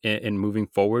in moving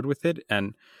forward with it,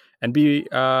 and be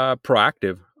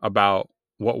proactive about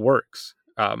what works.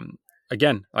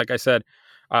 Again, like I said,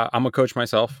 I'm a coach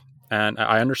myself, and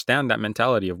I understand that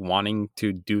mentality of wanting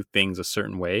to do things a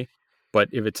certain way. But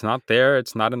if it's not there,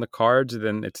 it's not in the cards,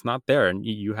 then it's not there, and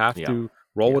you have Yeah. to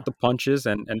roll Yeah. with the punches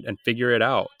and figure it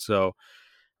out. So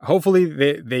hopefully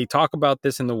they talk about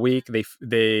this in the week.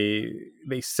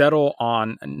 They settle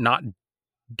on not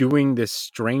doing this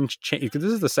strange change, because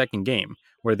this is the second game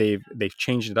where they've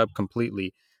changed it up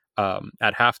completely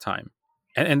at halftime,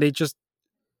 and they just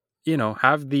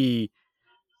have the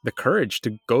courage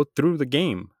to go through the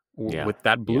game Yeah. with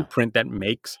that Yeah. blueprint that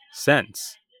makes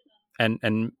sense, and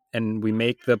we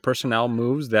make the personnel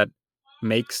moves that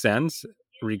make sense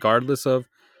regardless of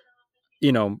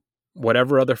you know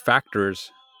whatever other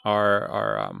factors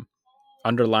are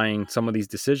underlying some of these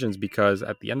decisions, because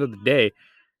at the end of the day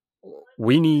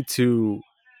we need to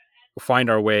find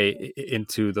our way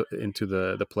into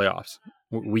the playoffs.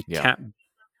 We Yeah.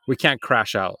 can't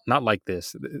crash out, not like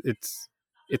this. It's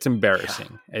Yeah.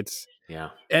 embarrassing. It's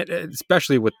Yeah.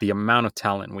 especially with the amount of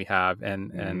talent we have,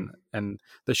 and Hmm.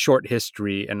 the short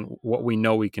history and what we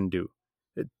know we can do.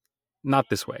 It, not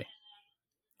this way.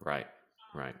 Right.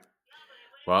 Right.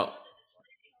 Well,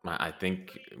 I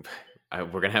think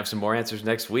we're gonna have some more answers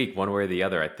next week, one way or the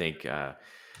other. I think,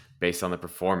 based on the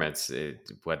performance,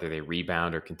 whether they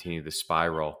rebound or continue the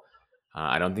spiral.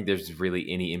 I don't think there's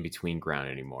really any in between ground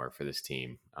anymore for this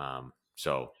team.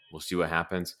 So we'll see what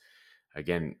happens.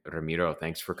 Again, Ramiro,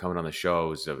 thanks for coming on the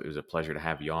show. It was a pleasure to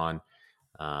have you on.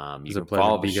 You It's a can pleasure to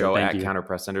follow the be here. show Thank at you.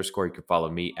 counterpress_. You can follow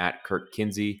me at Kirk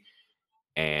Kinsey.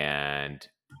 And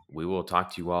we will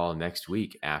talk to you all next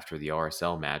week after the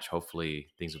RSL match. Hopefully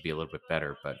things will be a little bit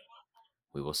better, but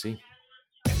we will see.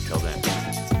 Until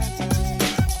then.